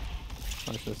for it.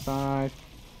 Push to the side.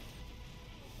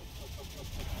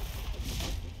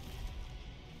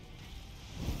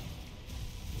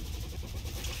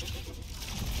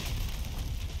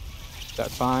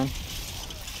 That's fine.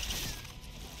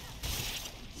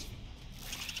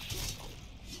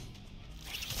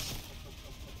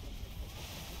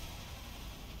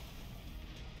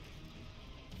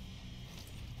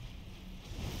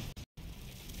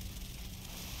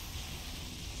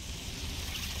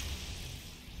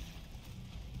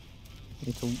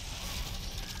 Need to...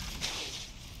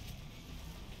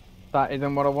 That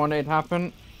isn't what I wanted to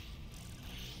happen.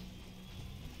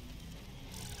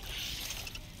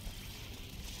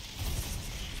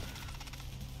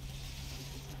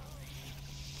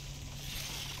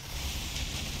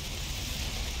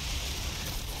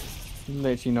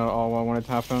 Literally not all I wanted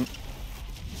to happen.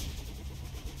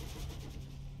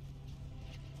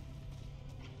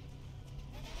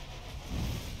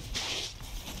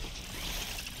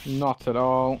 Not at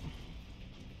all.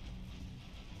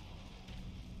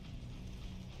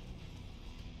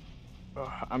 Ugh,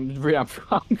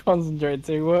 I'm concentrating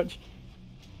too much.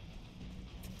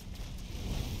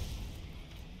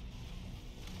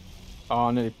 Oh,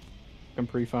 I nearly can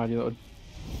pre-fire you little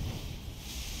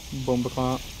bumper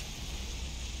cart.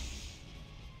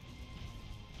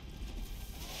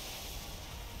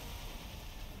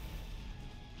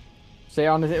 See,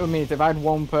 honestly, it would mean if I had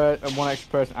one extra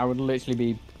person, I would literally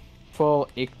be full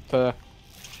Icta,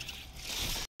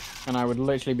 and I would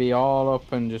literally be all up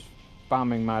and just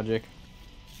spamming magic.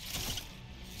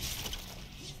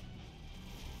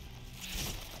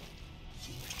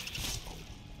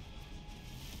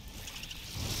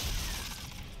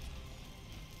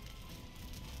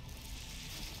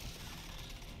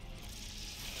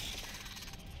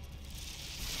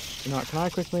 You know what, can I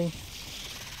quickly?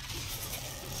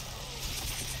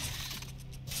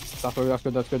 That's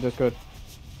good, that's good, that's good.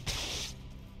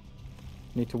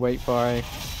 Need to wait for...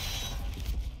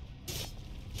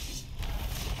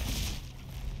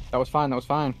 That was fine, that was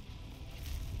fine.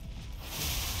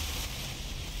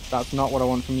 That's not what I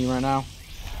want from you right now.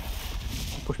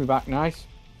 Push me back, nice.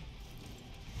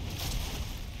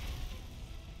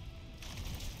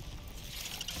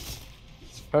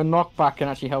 Her knockback can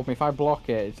actually help me. If I block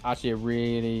it, it's actually a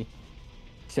really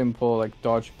simple, like,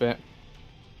 dodge bit.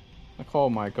 Like, oh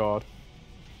my god.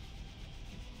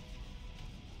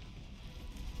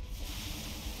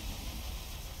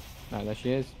 No, there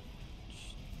she is.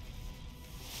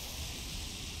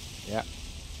 Yeah.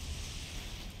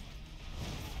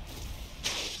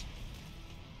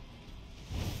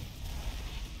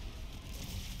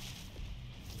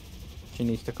 She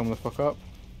needs to come the fuck up.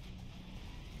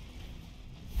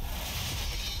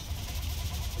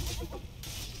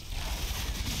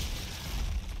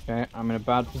 Okay, I'm in a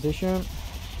bad position.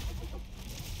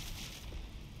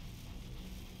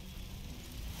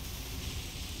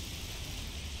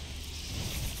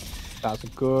 That's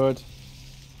good.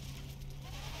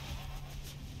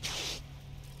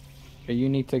 Okay, you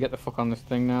need to get the fuck on this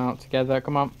thing now. Together,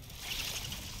 come on.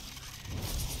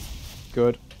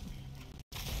 Good.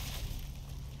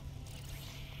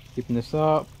 Keeping this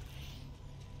up.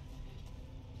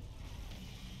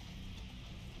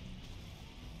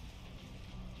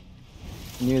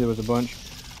 Knew there was a bunch.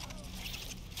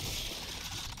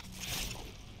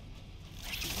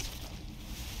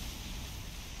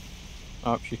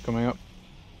 Oh, she's coming up.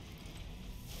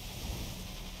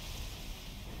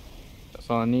 That's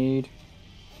all I need.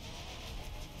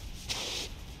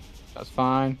 That's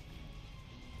fine.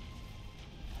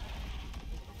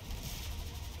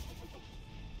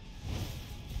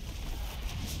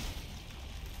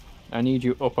 I need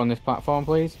you up on this platform,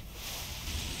 please.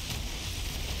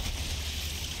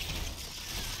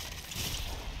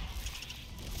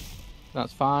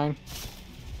 That's fine.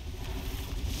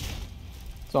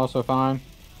 It's also fine.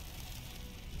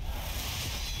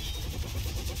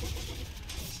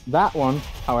 That one,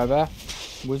 however,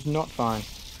 was not fine.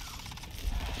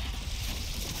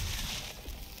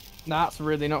 That's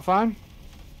really not fine.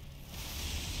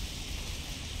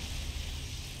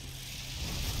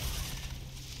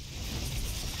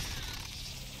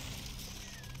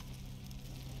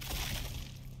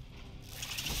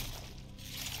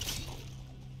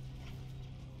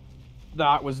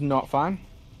 That was not fine.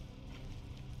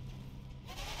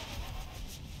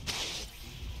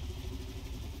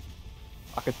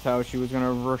 I could tell she was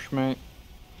gonna rush me.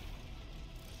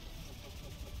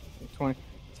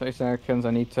 30 seconds,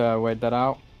 I need to wait that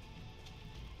out.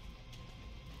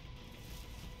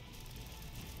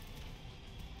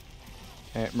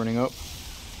 Okay, running up.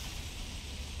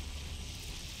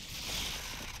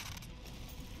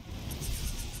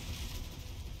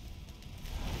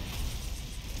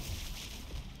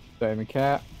 Don't even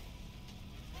care.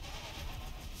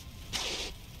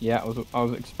 Yeah, I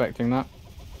was expecting that.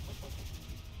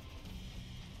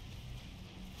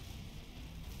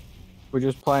 We're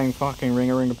just playing fucking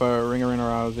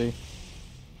ring-a-ring-a-rousey.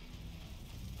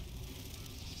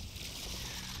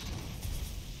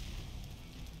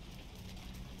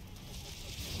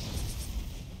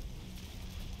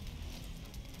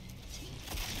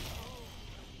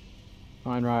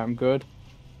 Fine, right, I'm good.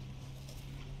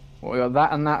 Well, we got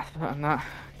that and that and that.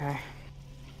 Okay.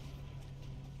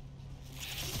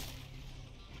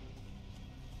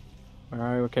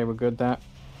 Alright, okay, we're good there.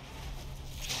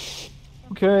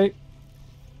 Okay.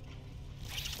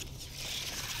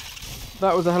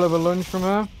 That was a hell of a lunge from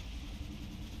her.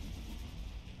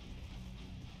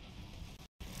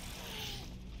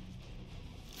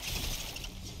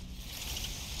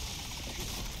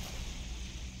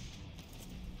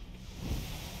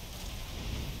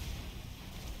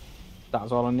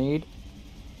 That's all I need.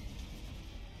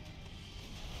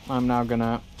 I'm now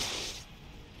gonna...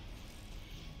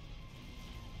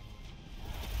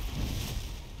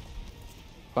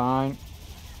 Fine.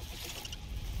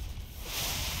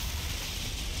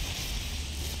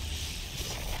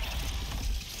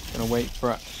 Gonna wait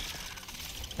for it.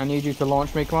 I need you to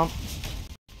launch me, come on.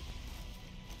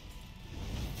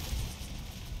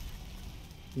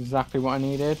 Exactly what I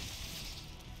needed.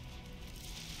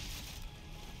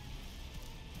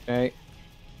 Okay.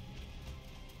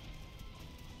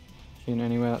 Shooting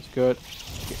anywhere, that's good.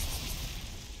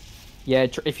 Yeah,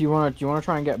 if you want to, do you want to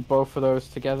try and get both of those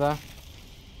together?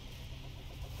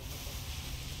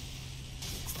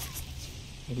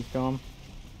 He's gone.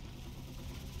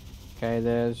 Okay,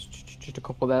 there's just a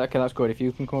couple there. Okay, that's good. If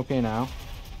you can come up here now.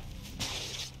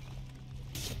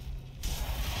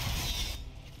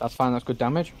 That's fine, that's good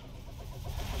damage.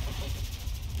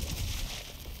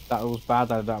 That was bad,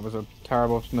 that was a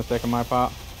terrible mistake on my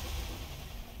part.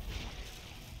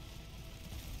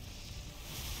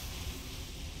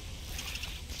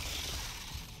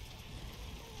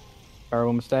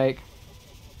 Terrible mistake.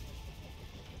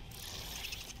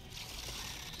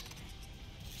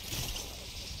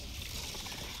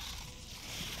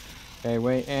 Okay,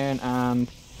 wait in and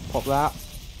pop that.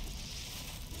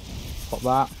 Pop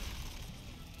that.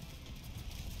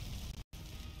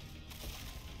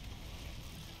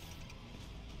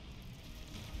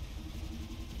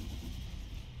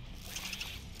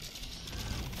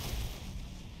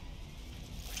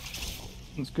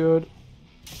 That's good.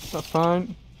 That's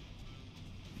fine.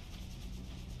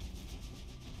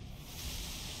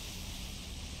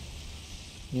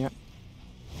 Yep.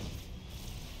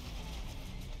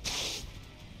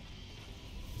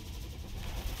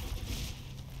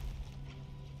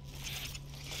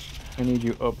 I need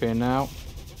you up here now.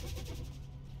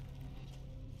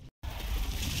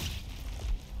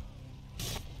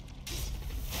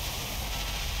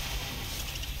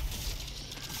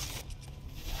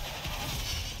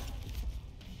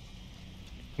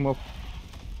 Come up.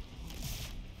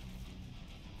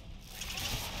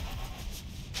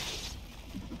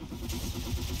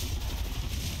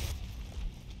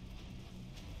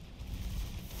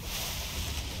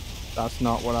 That's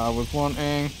not what I was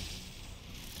wanting.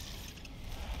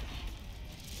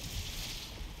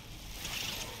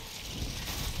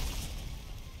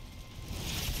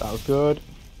 That was good.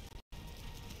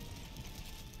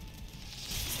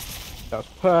 That was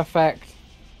perfect.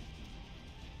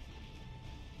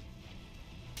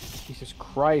 Jesus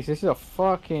Christ, this is a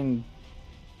fucking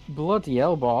bloody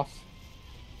hell boss.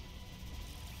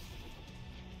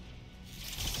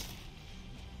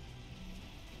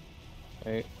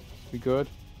 Okay, we good?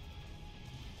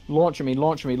 Launch at me,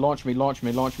 launch at me, launch at me, launch at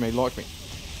me, launch at me, launch at me.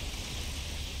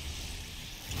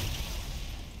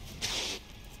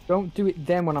 Don't do it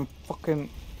then when I'm fucking...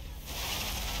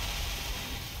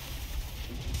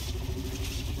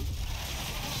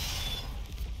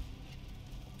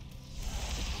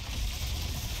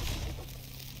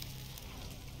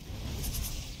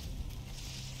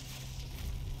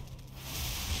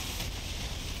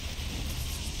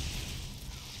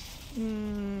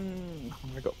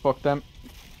 I got fucked then.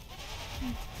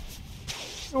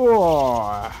 Oh,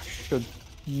 I should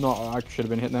not. I should have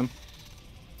been hitting them.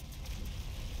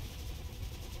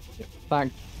 Yep,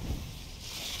 thank.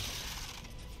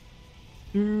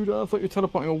 Dude, I thought you were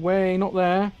teleporting away, not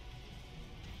there.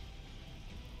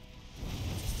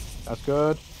 That's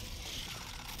good.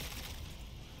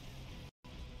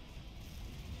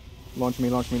 Launch me,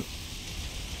 launch me.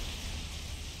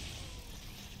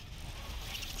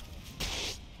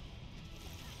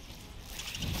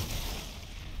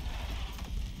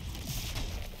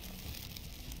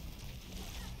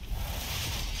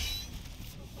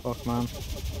 Fuck, man.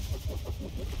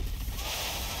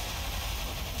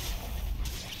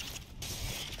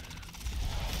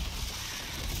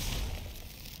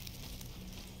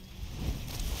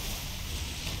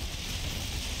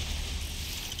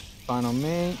 Fine on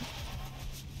me.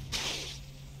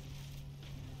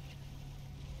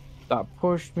 That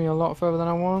pushed me a lot further than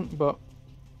I want, but...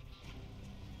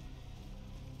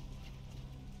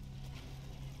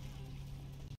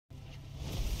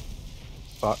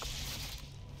 Fuck.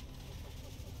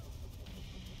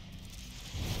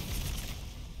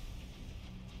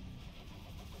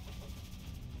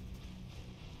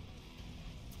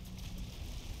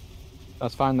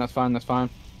 That's fine, that's fine, that's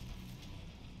fine.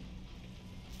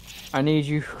 I need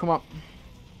you, come on.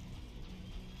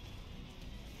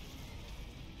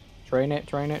 Train it,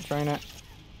 train it, train it.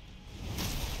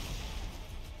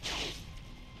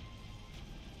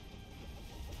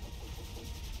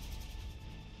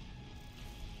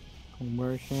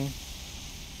 Where is she?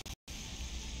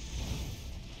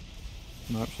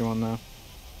 Nope, she won't now.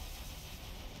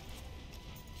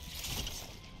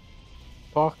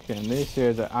 Fucking this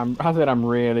is it. I said I'm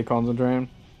really concentrating.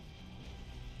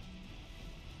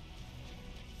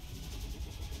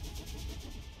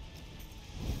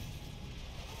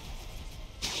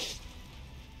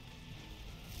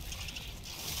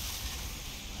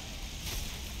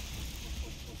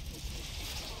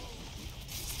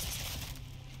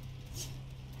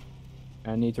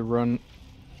 I need to run.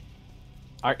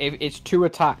 It's 2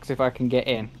 attacks if I can get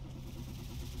in.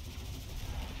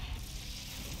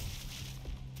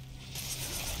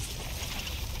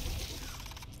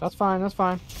 That's fine, that's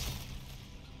fine.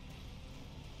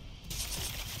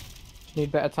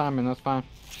 Need better timing, that's fine.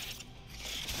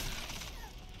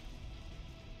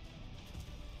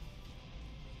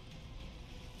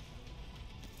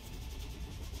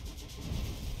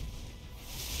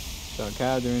 Don't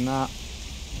care doing that.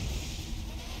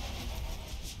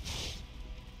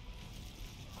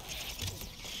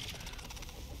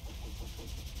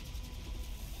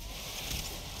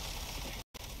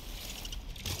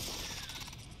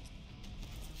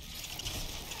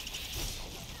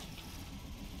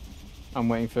 I'm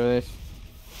waiting for this.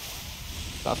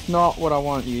 That's not what I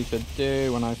want you to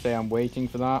do when I say I'm waiting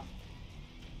for that.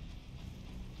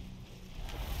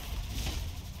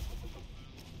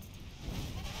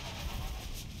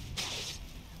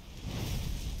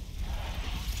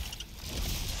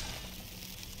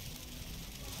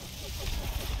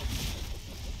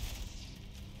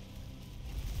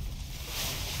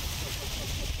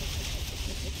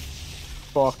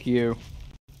 Fuck you.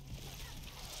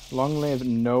 Long live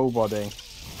nobody.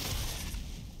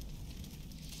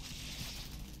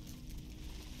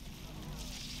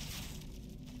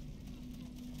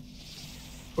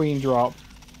 Queen drop.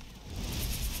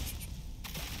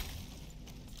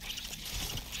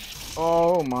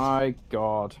 Oh my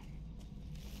god.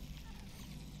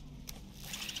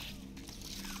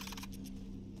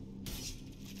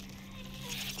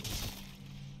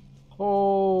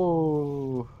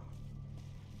 Oh.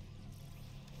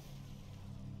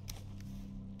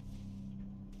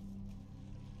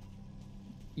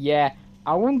 Yeah,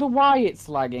 I wonder why it's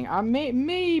lagging.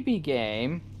 Maybe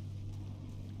game.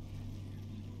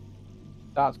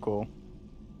 That's cool.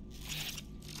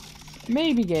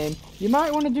 Maybe game. You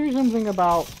might want to do something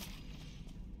about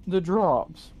the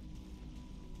drops.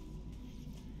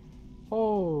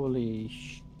 Holy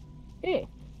shit.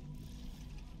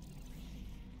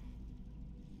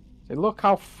 See, look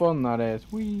how fun that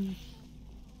is. Whee.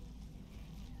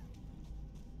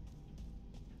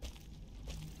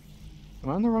 Am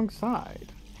I on the wrong side?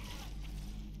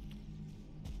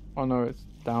 Oh no, it's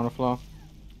down the floor.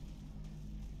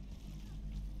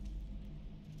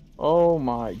 Oh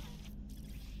my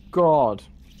god.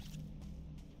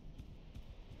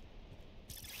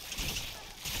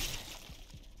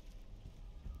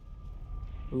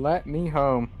 Let me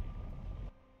home.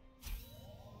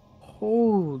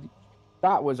 Holy,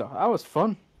 that was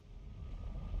fun.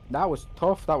 That was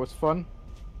tough. That was fun.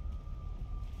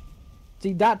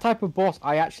 See, that type of boss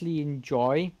I actually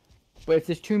enjoy, but if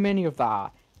there's too many of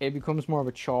that, it becomes more of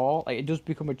a chore. Like, it does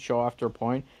become a chore after a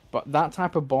point. But that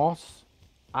type of boss,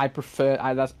 I prefer.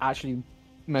 That's actually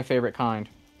my favorite kind.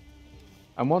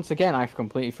 And once again, I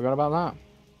completely forgot about that.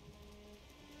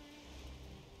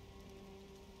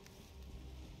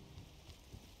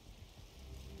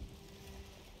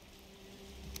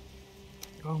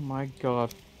 Oh my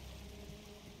god.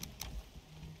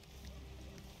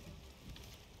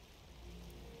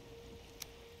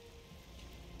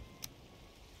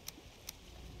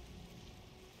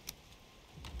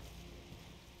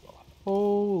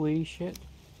 Holy shit.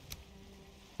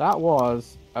 That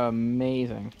was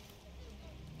amazing.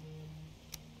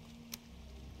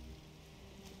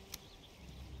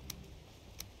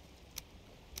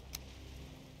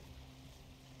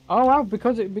 Oh well,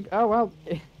 because oh well,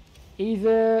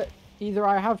 either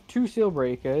I have two seal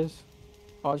breakers,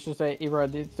 or I should say either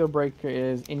the seal breaker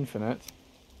is infinite,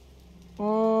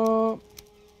 or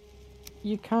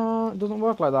you can't. Doesn't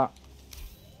work like that.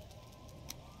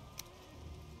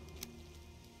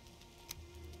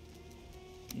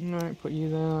 Right, put you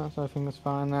there. So I think that's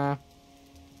fine there.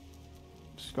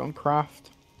 Just go and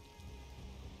craft.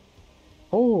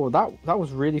 Oh, that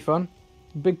was really fun.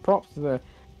 Big props to the.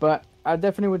 But I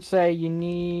definitely would say you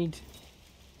need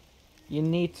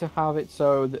to have it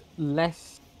so that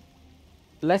less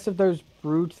of those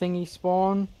brood thingies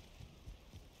spawn.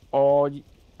 Or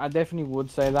I definitely would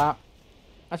say that.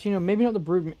 Actually, no, maybe not the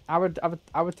brood. I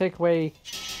would take away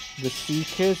the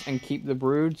seekers and keep the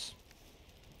broods.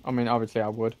 I mean, obviously I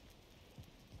would.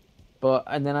 But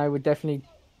and then I would definitely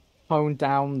tone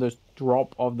down the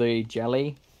drop of the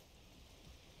jelly.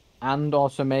 And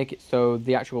also make it so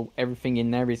the actual everything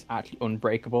in there is actually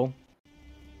unbreakable.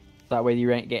 That way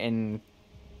you ain't getting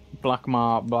black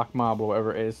marble,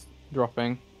 whatever it is,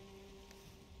 dropping.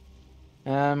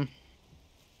 Her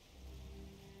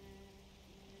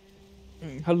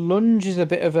lunge is a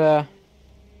bit of a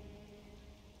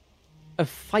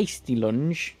feisty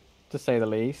lunge, to say the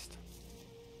least.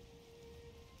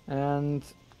 And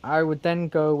I would then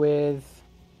go with.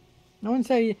 I wouldn't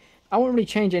say I wouldn't really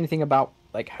change anything about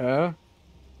like her.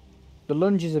 The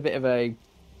lunge is a bit of a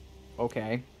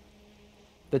okay.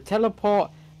 The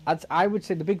teleport, I would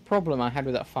say the big problem I had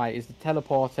with that fight is the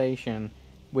teleportation.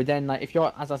 With then, like, if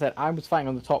you're, as I said, I was fighting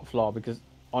on the top floor because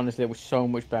honestly it was so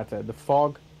much better. The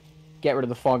fog, get rid of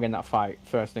the fog in that fight.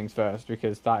 First things first,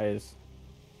 because that is,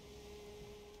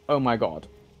 oh my god,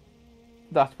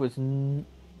 that was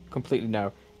completely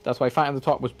no. That's why fighting on the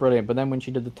top was brilliant. But then when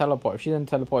she did the teleport, if she then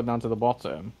teleported down to the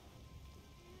bottom,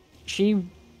 you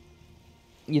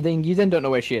then don't know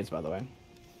where she is. By the way.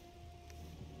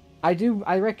 I do.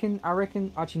 I reckon.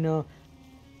 Actually, no.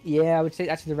 Yeah, I would say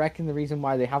actually. The reason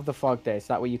why they have the fog there is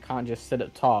that way you can't just sit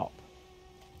at top.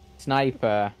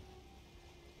 Sniper.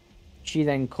 She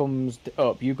then comes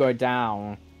up. You go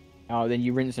down. Oh, then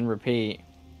you rinse and repeat.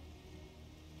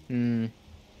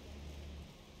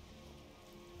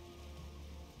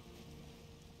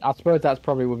 I suppose that's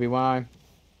probably would be why.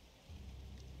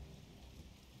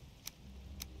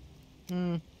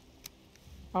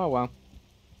 Oh well.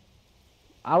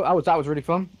 That was really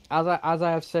fun. As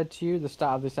I have said to you at the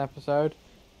start of this episode,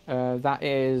 that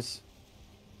is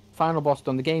final boss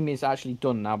done. The game is actually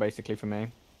done now, basically for me.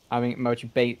 I mean,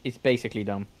 it's basically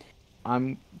done.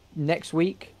 Next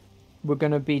week we're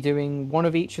gonna be doing one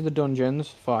of each of the dungeons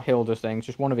for Hilda's things,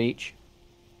 just one of each.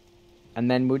 And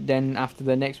then after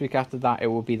the next week after that, it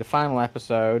will be the final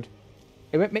episode.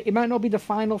 It might not be the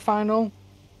final,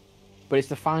 but it's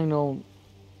the final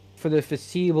for the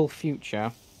foreseeable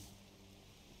future,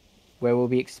 where we'll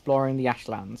be exploring the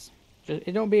Ashlands.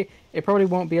 It probably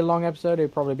won't be a long episode.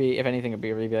 It'll probably be, if anything, it'll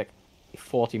be really like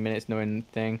 40 minutes, knowing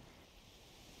thing.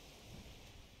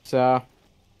 So,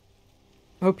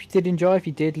 I hope you did enjoy. If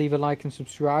you did, leave a like and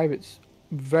subscribe. It's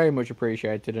very much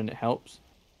appreciated and it helps.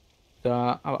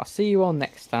 So, I'll see you all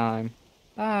next time.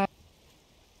 Bye.